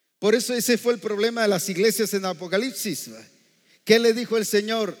 Por eso ese fue el problema de las iglesias en Apocalipsis. ¿Qué le dijo el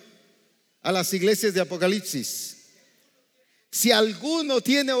Señor a las iglesias de Apocalipsis? Si alguno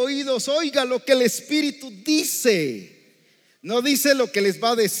tiene oídos, oiga lo que el Espíritu dice. No dice lo que les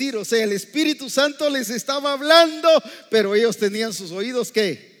va a decir. O sea, el Espíritu Santo les estaba hablando, pero ellos tenían sus oídos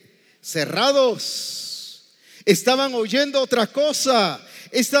 ¿qué? Cerrados. Estaban oyendo otra cosa.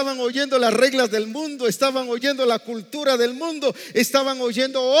 Estaban oyendo las reglas del mundo, estaban oyendo la cultura del mundo, estaban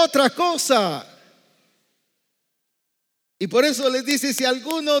oyendo otra cosa. Y por eso les dice: si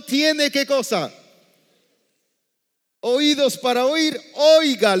alguno tiene ¿qué cosa? Oídos para oír,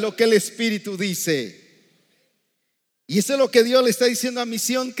 oiga lo que el Espíritu dice. Y eso es lo que Dios le está diciendo a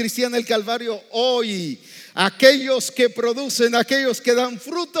Misión Cristiana El Calvario hoy. Aquellos que producen, aquellos que dan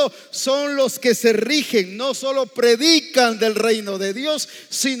fruto, son los que se rigen. No solo predican del reino de Dios,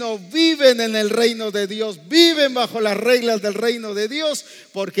 sino viven en el reino de Dios, viven bajo las reglas del reino de Dios,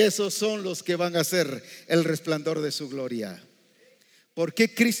 porque esos son los que van a ser el resplandor de su gloria. ¿Por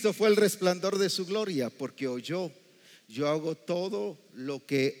qué Cristo fue el resplandor de su gloria? Porque yo hago todo lo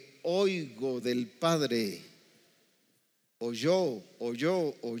que oigo del Padre. Oyó.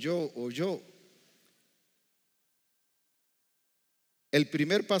 El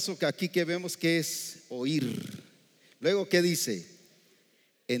primer paso que aquí que vemos que es oír. Luego, ¿qué dice?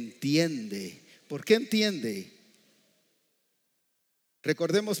 Entiende. ¿Por qué entiende?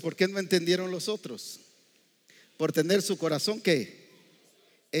 Recordemos por qué no entendieron los otros. Por tener su corazón ¿qué?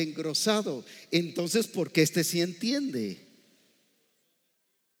 Engrosado. Entonces, ¿por qué este sí entiende?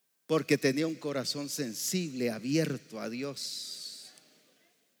 Porque tenía un corazón sensible, abierto a Dios.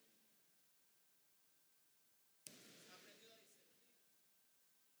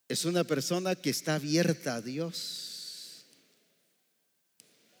 Es una persona que está abierta a Dios,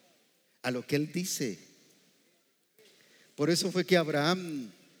 a lo que Él dice. Por eso fue que Abraham: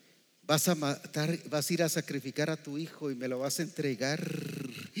 vas a matar, vas a ir a sacrificar a tu hijo y me lo vas a entregar.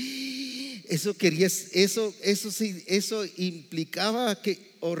 Eso quería, eso implicaba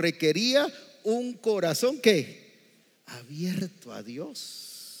que, o requería un corazón que abierto a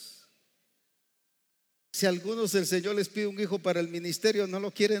Dios. Si a algunos el Señor les pide un hijo para el ministerio, no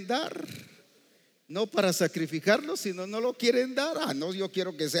lo quieren dar. No para sacrificarlo, sino no lo quieren dar. No, yo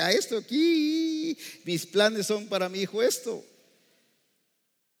quiero que sea esto aquí. Mis planes son para mi hijo esto.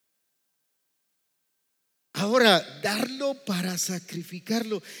 Ahora, darlo para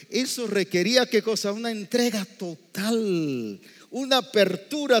sacrificarlo, eso requería ¿qué cosa? Una entrega total, una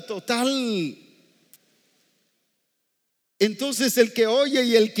apertura total. Entonces el que oye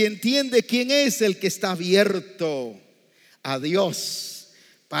y el que entiende, ¿quién es? El que está abierto a Dios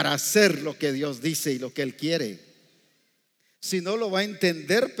para hacer lo que Dios dice y lo que Él quiere. Si no, lo va a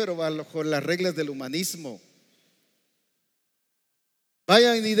entender, pero bajo las reglas del humanismo.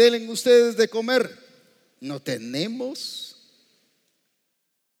 Vayan y denle ustedes de comer. No tenemos.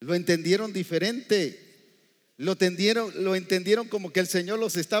 Lo entendieron diferente. Lo entendieron como que el Señor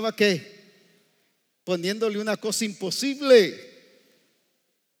los estaba ¿qué? Poniéndole una cosa imposible.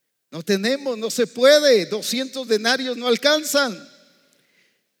 No tenemos, no se puede. 200 denarios no alcanzan.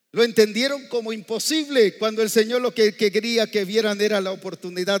 Lo entendieron como imposible, cuando el Señor lo que quería que vieran era la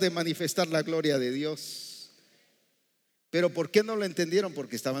oportunidad de manifestar la gloria de Dios. Pero ¿por qué no lo entendieron?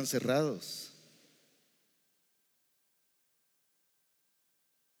 Porque estaban cerrados.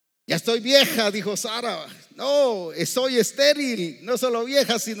 Ya estoy vieja, dijo Sara. No, estoy estéril. No solo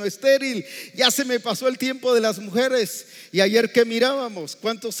vieja, sino estéril. Ya se me pasó el tiempo de las mujeres. Y ayer que mirábamos,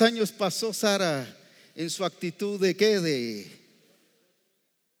 ¿cuántos años pasó Sara en su actitud de qué?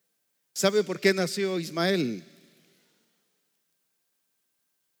 ¿Sabe por qué nació Ismael?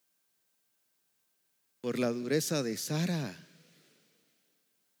 Por la dureza de Sara.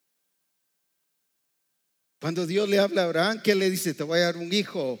 Cuando Dios le habla a Abraham, ¿qué le dice? Te voy a dar un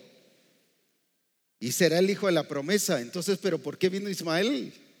hijo y será el hijo de la promesa. Entonces, ¿pero por qué vino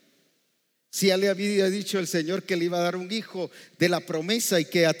Ismael? Si ya le había dicho el Señor que le iba a dar un hijo de la promesa y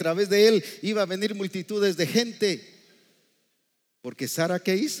que a través de él iba a venir multitudes de gente. Porque Sara,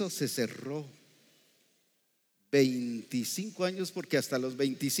 ¿qué hizo? Se cerró 25 años, porque hasta los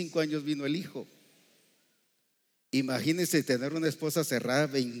 25 años vino el hijo. Imagínense tener una esposa cerrada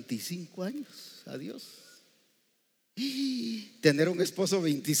 25 años. Adiós. Tener un esposo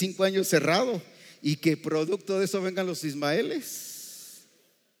 25 años cerrado y que producto de eso vengan los Ismaeles.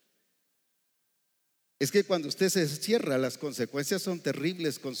 Es que cuando usted se cierra, las consecuencias son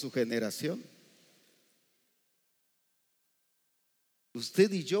terribles con su generación.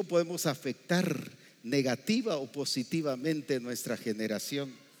 Usted y yo podemos afectar negativa o positivamente nuestra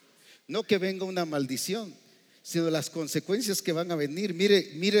generación. No que venga una maldición, sino las consecuencias que van a venir.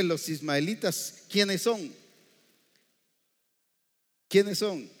 Mire los ismaelitas, ¿quiénes son? ¿Quiénes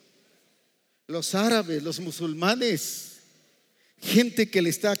son? Los árabes, los musulmanes. Gente que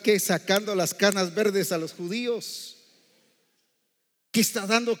le está sacando las canas verdes a los judíos, que está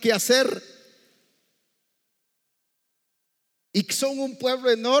dando qué hacer. Y son un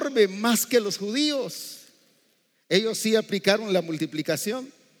pueblo enorme, más que los judíos. Ellos sí aplicaron la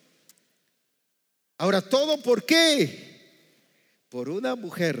multiplicación. Ahora, ¿todo por qué? Por una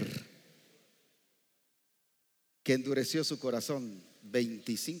mujer que endureció su corazón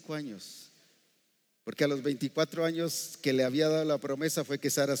 25 años. Porque a los 24 años que le había dado la promesa fue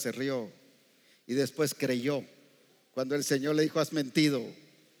que Sara se rió y después creyó. Cuando el Señor le dijo: has mentido,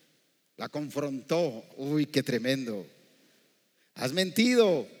 la confrontó. Uy, qué tremendo. Has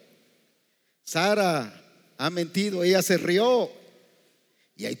mentido. Sara ha mentido. Ella se rió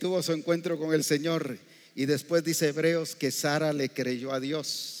y ahí tuvo su encuentro con el Señor. Y después dice Hebreos que Sara le creyó a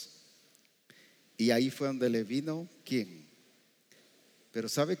Dios. Y ahí fue donde le vino ¿quién? Pero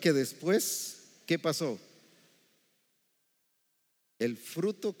 ¿sabe que después qué pasó? El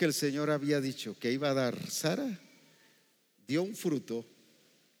fruto que el Señor había dicho que iba a dar Sara dio un fruto,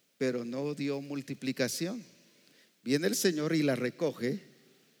 pero no dio multiplicación. Viene el Señor y la recoge,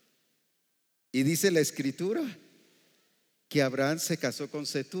 y dice la Escritura que Abraham se casó con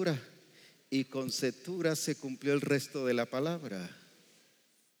Cetura, y con Cetura se cumplió el resto de la palabra.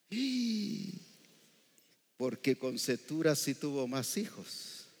 Porque con Cetura sí tuvo más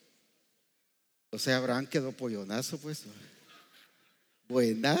hijos. O sea, Abraham quedó pollonazo, pues.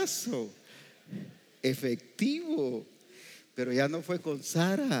 Buenazo, efectivo. Pero ya no fue con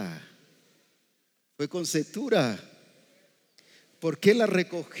Sara, fue con Cetura. ¿Por qué la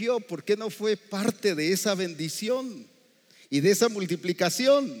recogió? ¿Por qué no fue parte de esa bendición y de esa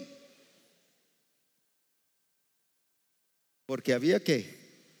multiplicación? Porque había que,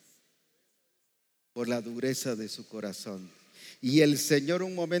 por la dureza de su corazón. Y el Señor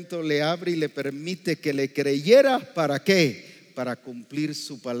un momento le abre y le permite que le creyera. ¿Para qué? Para cumplir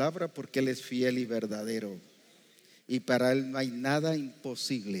su palabra, porque Él es fiel y verdadero. Y para Él no hay nada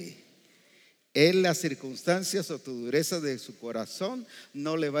imposible. Él, las circunstancias o tu dureza de su corazón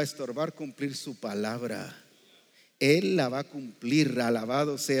no le va a estorbar cumplir su palabra. Él la va a cumplir,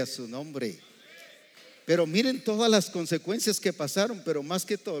 alabado sea su nombre. Pero miren todas las consecuencias que pasaron. Pero más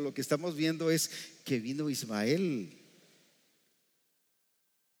que todo lo que estamos viendo es que vino Ismael.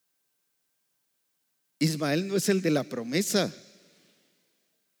 Ismael no es el de la promesa.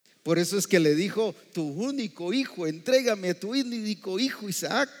 Por eso es que le dijo: tu único hijo, entrégame a tu único hijo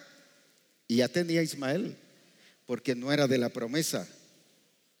Isaac. Y ya tenía Ismael, porque no era de la promesa.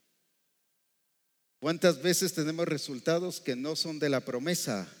 ¿Cuántas veces tenemos resultados que no son de la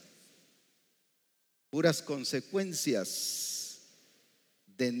promesa? Puras consecuencias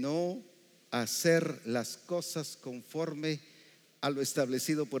de no hacer las cosas conforme a lo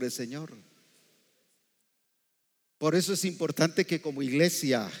establecido por el Señor. Por eso es importante que como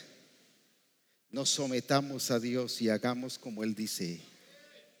iglesia nos sometamos a Dios y hagamos como Él dice.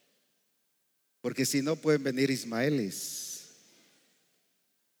 Porque si no, pueden venir Ismaeles.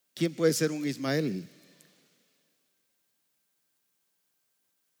 ¿Quién puede ser un Ismael?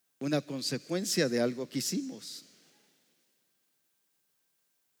 Una consecuencia de algo que hicimos.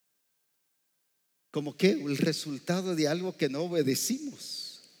 ¿Cómo qué? El resultado de algo que no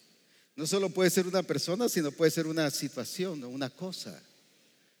obedecimos. No solo puede ser una persona, sino puede ser una situación o una cosa.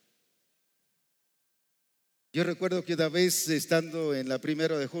 Yo recuerdo que una vez, estando en la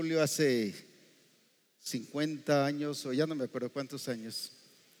 1 de julio hace 50 años, o ya no me acuerdo cuántos años,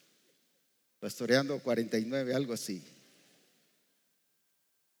 pastoreando 49, algo así,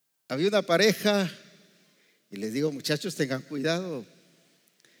 había una pareja y les digo: muchachos, tengan cuidado.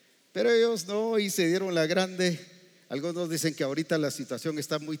 Pero ellos no, y se dieron la grande. Algunos dicen que ahorita la situación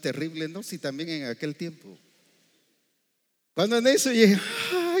está muy terrible. No, si también en aquel tiempo. Cuando en eso llegué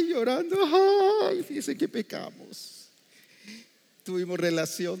llorando, fíjense que pecamos, tuvimos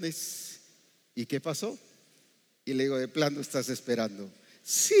relaciones. ¿Y qué pasó? Y le digo: de plano estás esperando.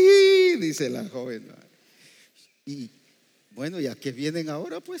 Sí, dice la joven. Y bueno, ¿ya que vienen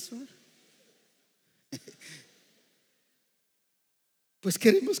ahora pues? Pues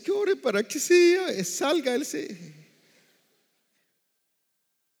queremos que ore para que salga él.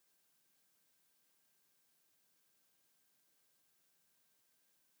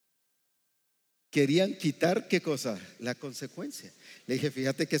 querían quitar, ¿qué cosa? La consecuencia. Le dije,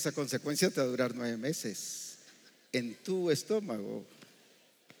 fíjate que esa consecuencia te va a durar 9 meses en tu estómago.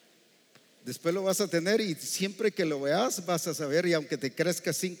 Después lo vas a tener y siempre que lo veas vas a saber, y aunque te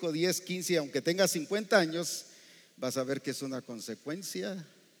crezca 5, 10, 15, aunque tengas 50 años, vas a ver que es una consecuencia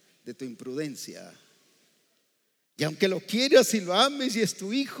de tu imprudencia. Y aunque lo quieras y lo ames y es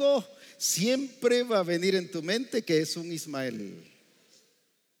tu hijo, siempre va a venir en tu mente que es un Ismael.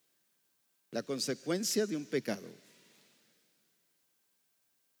 La consecuencia de un pecado.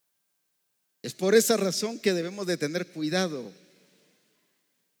 Es por esa razón que debemos de tener cuidado.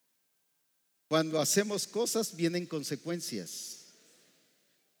 Cuando hacemos cosas vienen consecuencias.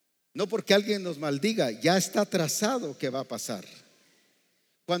 No porque alguien nos maldiga, ya está trazado que va a pasar.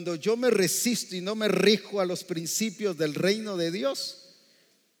 Cuando yo me resisto y no me rijo a los principios del reino de Dios,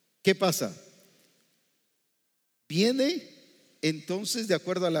 ¿qué pasa? Viene entonces, de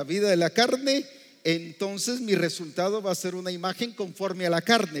acuerdo a la vida de la carne, entonces mi resultado va a ser una imagen conforme a la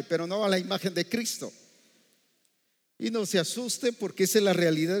carne, pero no a la imagen de Cristo. Y no se asuste, porque esa es la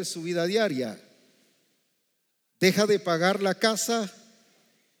realidad de su vida diaria. Deja de pagar la casa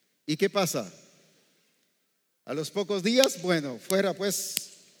y ¿qué pasa? A los pocos días, bueno, fuera pues.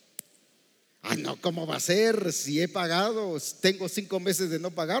 No, ¿cómo va a ser? Si he pagado, tengo 5 meses de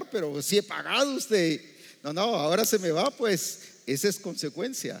no pagar, pero si he pagado usted. No, ahora se me va, pues esa es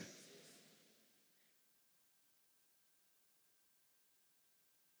consecuencia.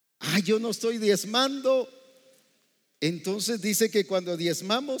 Yo no estoy diezmando. Entonces dice que cuando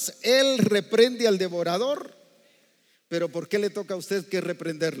diezmamos, Él reprende al devorador. Pero ¿por qué le toca a usted que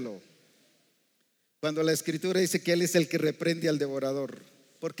reprenderlo? Cuando la Escritura dice que Él es el que reprende al devorador,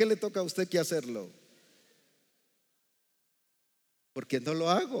 ¿por qué le toca a usted que hacerlo? Porque no lo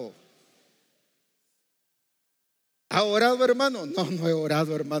hago. ¿Ha orado, hermano? No he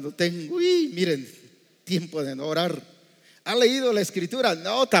orado, hermano. Miren, tiempo de no orar. ¿Ha leído la Escritura?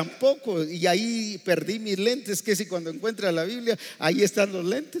 No, tampoco. Y ahí perdí mis lentes, que si cuando encuentra la Biblia, ahí están los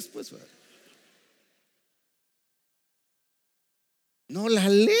lentes, pues. No la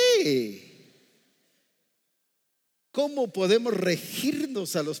lee. ¿Cómo podemos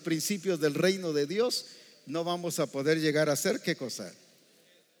regirnos a los principios del reino de Dios? No vamos a poder llegar a ser ¿qué cosa?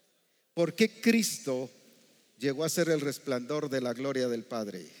 ¿Por qué Cristo llegó a ser el resplandor de la gloria del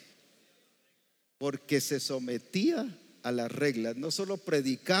Padre? Porque se sometía a las reglas. No solo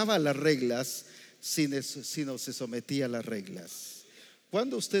predicaba las reglas, sino se sometía a las reglas.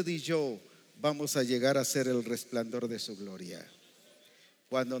 ¿Cuándo usted y yo vamos a llegar a ser el resplandor de su gloria?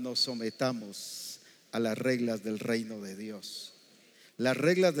 Cuando nos sometamos a las reglas del reino de Dios. Las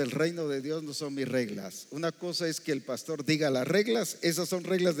reglas del reino de Dios no son mis reglas. Una cosa es que el pastor diga las reglas, esas son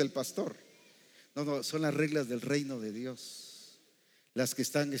reglas del pastor. No, son las reglas del reino de Dios, las que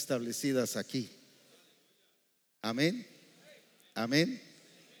están establecidas aquí. Amén, amén,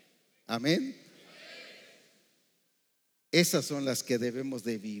 amén. Esas son las que debemos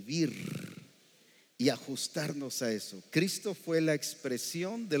de vivir y ajustarnos a eso. Cristo fue la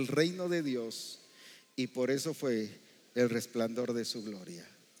expresión del reino de Dios y por eso fue el resplandor de su gloria.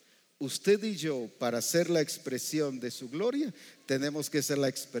 Usted y yo, para ser la expresión de su gloria, tenemos que ser la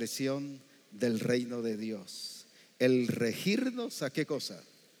expresión del reino de Dios. El regirnos ¿a qué cosa?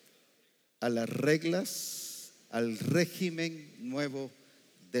 A las reglas, al régimen nuevo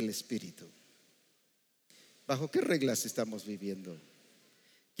del Espíritu. ¿Bajo qué reglas estamos viviendo?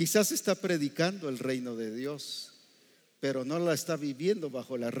 Quizás está predicando el reino de Dios, pero no la está viviendo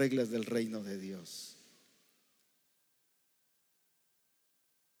bajo las reglas del reino de Dios.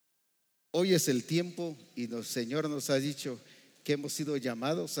 Hoy es el tiempo y el Señor nos ha dicho que hemos sido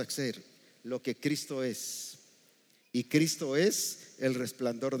llamados a hacer lo que Cristo es. Y Cristo es el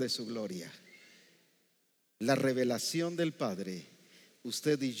resplandor de su gloria, la revelación del Padre.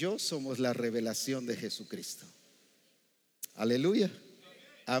 Usted y yo somos la revelación de Jesucristo. Aleluya.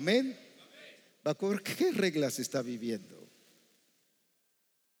 Amén. ¿Bajo qué reglas está viviendo?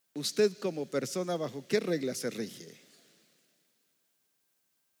 Usted como persona, ¿bajo qué reglas se rige?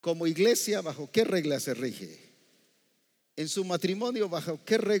 Como iglesia, ¿bajo qué reglas se rige? En su matrimonio, ¿bajo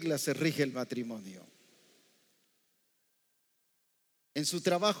qué reglas se rige el matrimonio? En su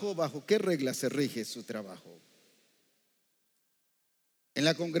trabajo, ¿bajo qué reglas se rige su trabajo? En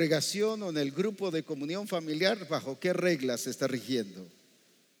la congregación o en el grupo de comunión familiar, ¿bajo qué reglas se está rigiendo?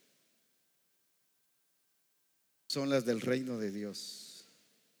 Son las del reino de Dios.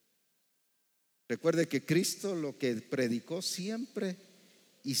 Recuerde que Cristo lo que predicó siempre,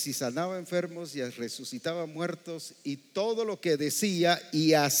 y si sanaba enfermos y resucitaba muertos, y todo lo que decía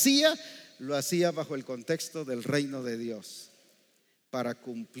y hacía, lo hacía bajo el contexto del reino de Dios, para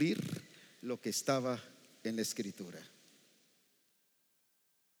cumplir lo que estaba en la Escritura.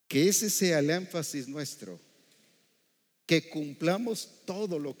 Que ese sea el énfasis nuestro, que cumplamos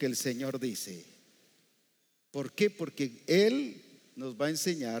todo lo que el Señor dice. ¿Por qué? Porque Él nos va a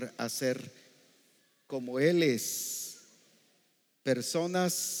enseñar a ser como Él es,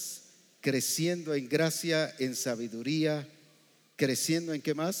 personas creciendo en gracia, en sabiduría, creciendo en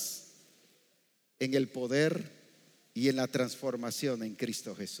 ¿qué más? En el poder y en la transformación en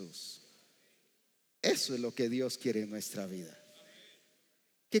Cristo Jesús. Eso es lo que Dios quiere en nuestra vida.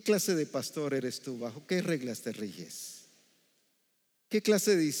 ¿Qué clase de pastor eres tú? ¿Bajo qué reglas te riges? ¿Qué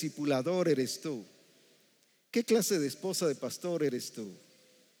clase de discipulador eres tú? ¿Qué clase de esposa de pastor eres tú?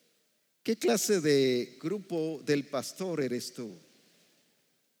 ¿Qué clase de grupo del pastor eres tú?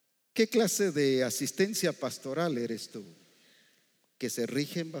 ¿Qué clase de asistencia pastoral eres tú? ¿Que se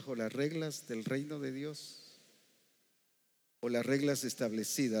rigen bajo las reglas del reino de Dios o las reglas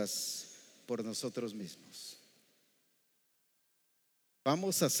establecidas por nosotros mismos?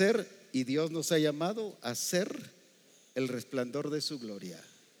 Vamos a ser, y Dios nos ha llamado a ser el resplandor de su gloria,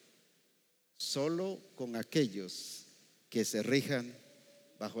 solo con aquellos que se rijan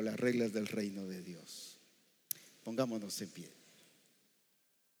bajo las reglas del reino de Dios. Pongámonos en pie.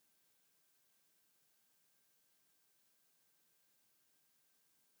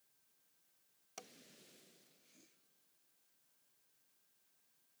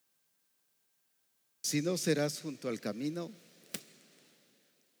 Si no, serás junto al camino,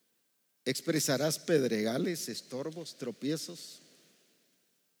 expresarás pedregales, estorbos, tropiezos,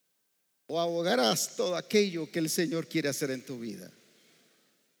 o ahogarás todo aquello que el Señor quiere hacer en tu vida.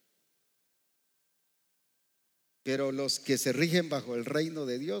 Pero los que se rigen bajo el reino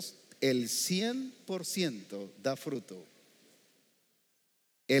de Dios, el 100% da fruto.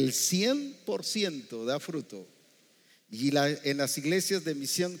 El 100% da fruto. Y en las iglesias de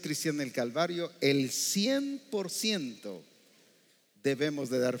Misión Cristiana El Calvario, el 100% debemos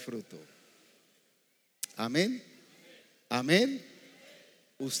de dar fruto. Amén. Amén.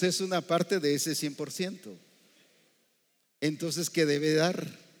 Usted es una parte de ese 100%. Entonces, ¿qué debe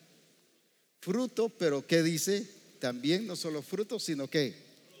dar? Fruto, pero ¿qué dice? También no solo fruto, sino ¿qué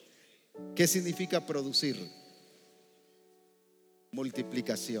significa producir?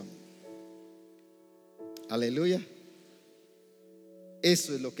 Multiplicación. Aleluya.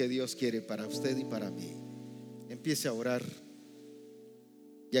 Eso es lo que Dios quiere para usted y para mí. Empiece a orar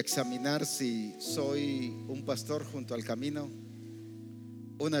y a examinar si soy un pastor junto al camino,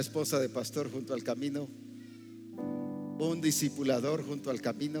 una esposa de pastor junto al camino, un discipulador junto al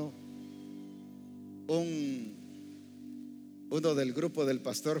camino, uno del grupo del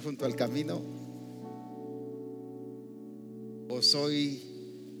pastor junto al camino, o soy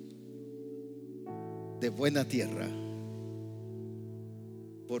de buena tierra,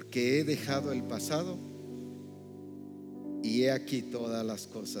 porque he dejado el pasado y he aquí todas las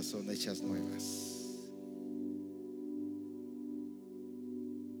cosas son hechas nuevas.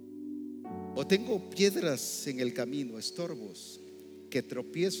 O tengo piedras en el camino, estorbos, que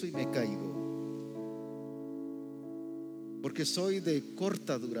tropiezo y me caigo, porque soy de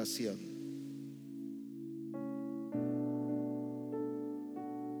corta duración.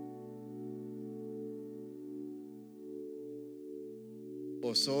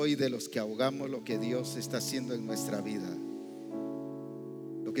 O soy de los que ahogamos lo que Dios está haciendo en nuestra vida.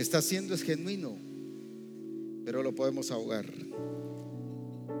 Lo que está haciendo es genuino, pero lo podemos ahogar.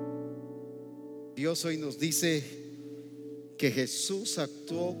 Dios hoy nos dice que Jesús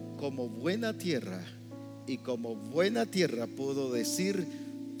actuó como buena tierra, y como buena tierra pudo decir: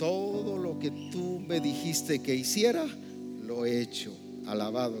 todo lo que tú me dijiste que hiciera, lo he hecho.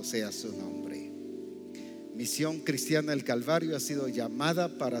 Alabado sea su nombre. Misión Cristiana El Calvario ha sido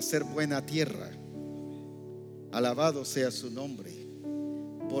llamada para ser buena tierra. Alabado sea su nombre,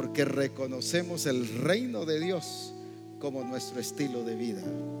 porque reconocemos el reino de Dios como nuestro estilo de vida.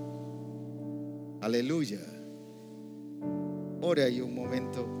 Aleluya. Ore ahí un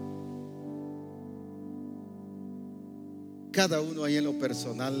momento. Cada uno ahí en lo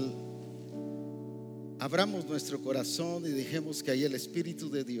personal, abramos nuestro corazón y dejemos que ahí el Espíritu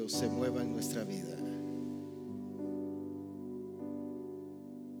de Dios se mueva en nuestra vida.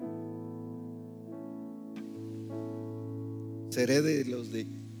 ¿Seré de los de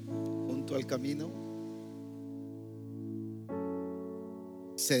junto al camino?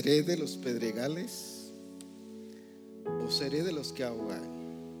 ¿Seré de los pedregales? ¿O seré de los que ahogan?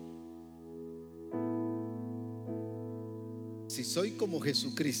 Si soy como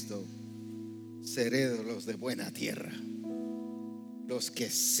Jesucristo, seré de los de buena tierra, los que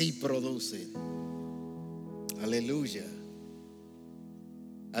sí producen. Aleluya.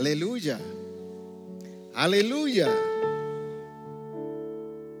 Aleluya. Aleluya.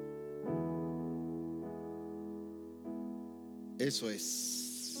 Eso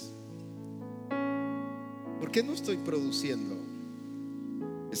es. ¿Por qué no estoy produciendo?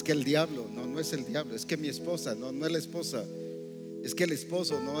 Es que el diablo, no es el diablo. Es que mi esposa, no es la esposa. Es que el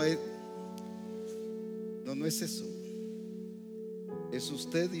esposo, no es eso. Es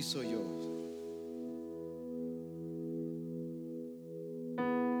usted y soy yo.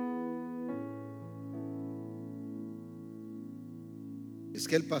 Es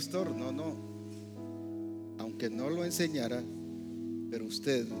que el pastor, no. Aunque no lo enseñara, pero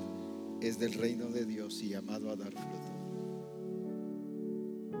usted es del reino de Dios y llamado a dar fruto.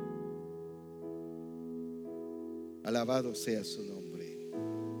 Alabado sea su nombre.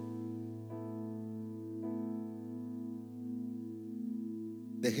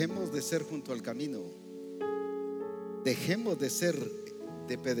 Dejemos de ser junto al camino. Dejemos de ser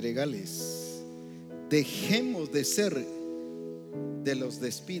de pedregales. Dejemos de ser de los de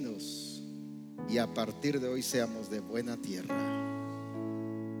espinos. Y a partir de hoy seamos de buena tierra.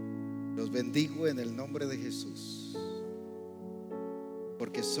 Los bendigo en el nombre de Jesús,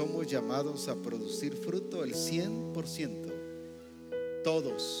 porque somos llamados a producir fruto el 100%.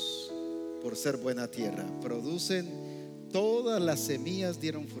 Todos, por ser buena tierra, producen. Todas las semillas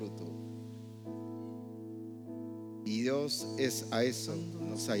dieron fruto. Y Dios a eso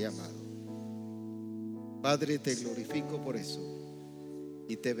nos ha llamado. Padre, te glorifico por eso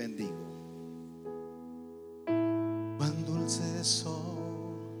y te bendigo. Cuán dulces son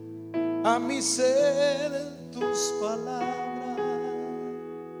a mi ser tus palabras,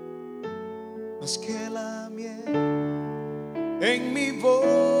 más que la miel en mi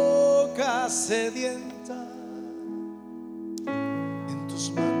boca sedienta. En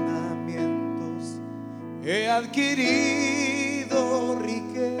tus mandamientos he adquirido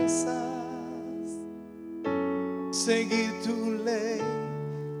riquezas. Seguir tu ley,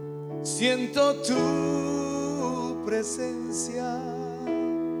 siento tu presencia.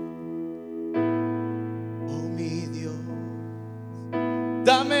 Oh mi Dios,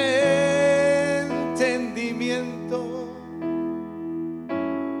 dame entendimiento.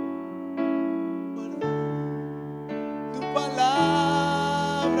 Tu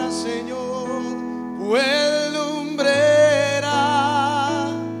palabra, Señor, fue lumbrera.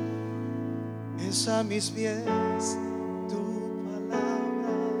 Es a mis pies tu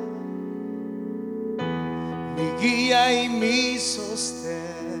palabra, mi guía y mi sostén.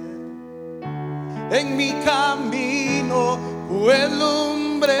 En mi camino fue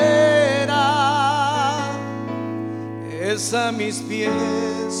lumbrera. Es a mis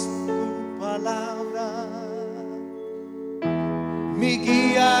pies tu palabra, mi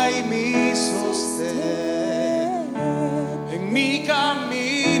guía y mi sostén. En mi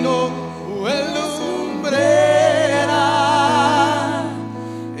camino fue lumbrera.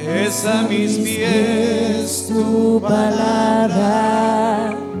 Es a mis pies tu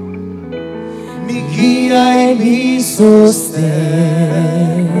palabra, mi guía y mi sostén.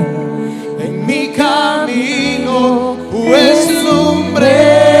 En mi camino pues lumbrera.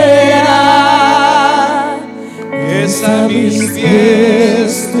 Es a mis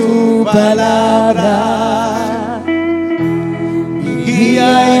pies tu palabra, mi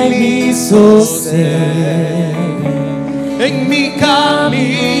guía y mi sostén. En mi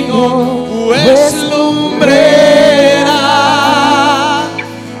camino pues lumbrera.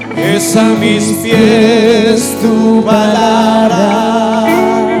 Es a mis pies tu palabra,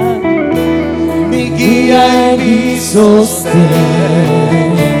 mi guía y mi sostén.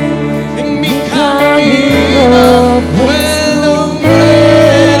 En mi camino pues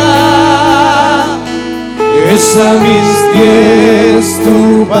lumbrera. Es a mis pies tu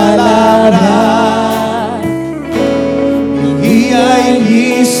palabra, mi guía y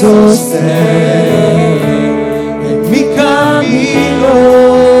mi sostén. En mi camino.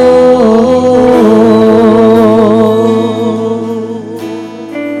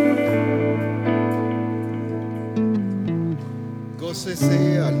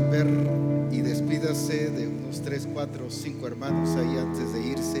 Gócese al ver y despídase de unos 3, 4, 5 hermanos ahí antes de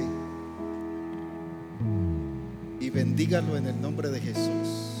irse. Y bendígalo en el nombre de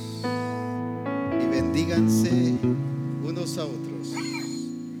Jesús. Y bendíganse unos a otros.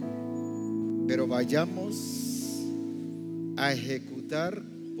 Pero vayamos a ejecutar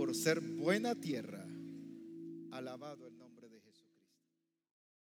por ser buena tierra. Alabado el nombre.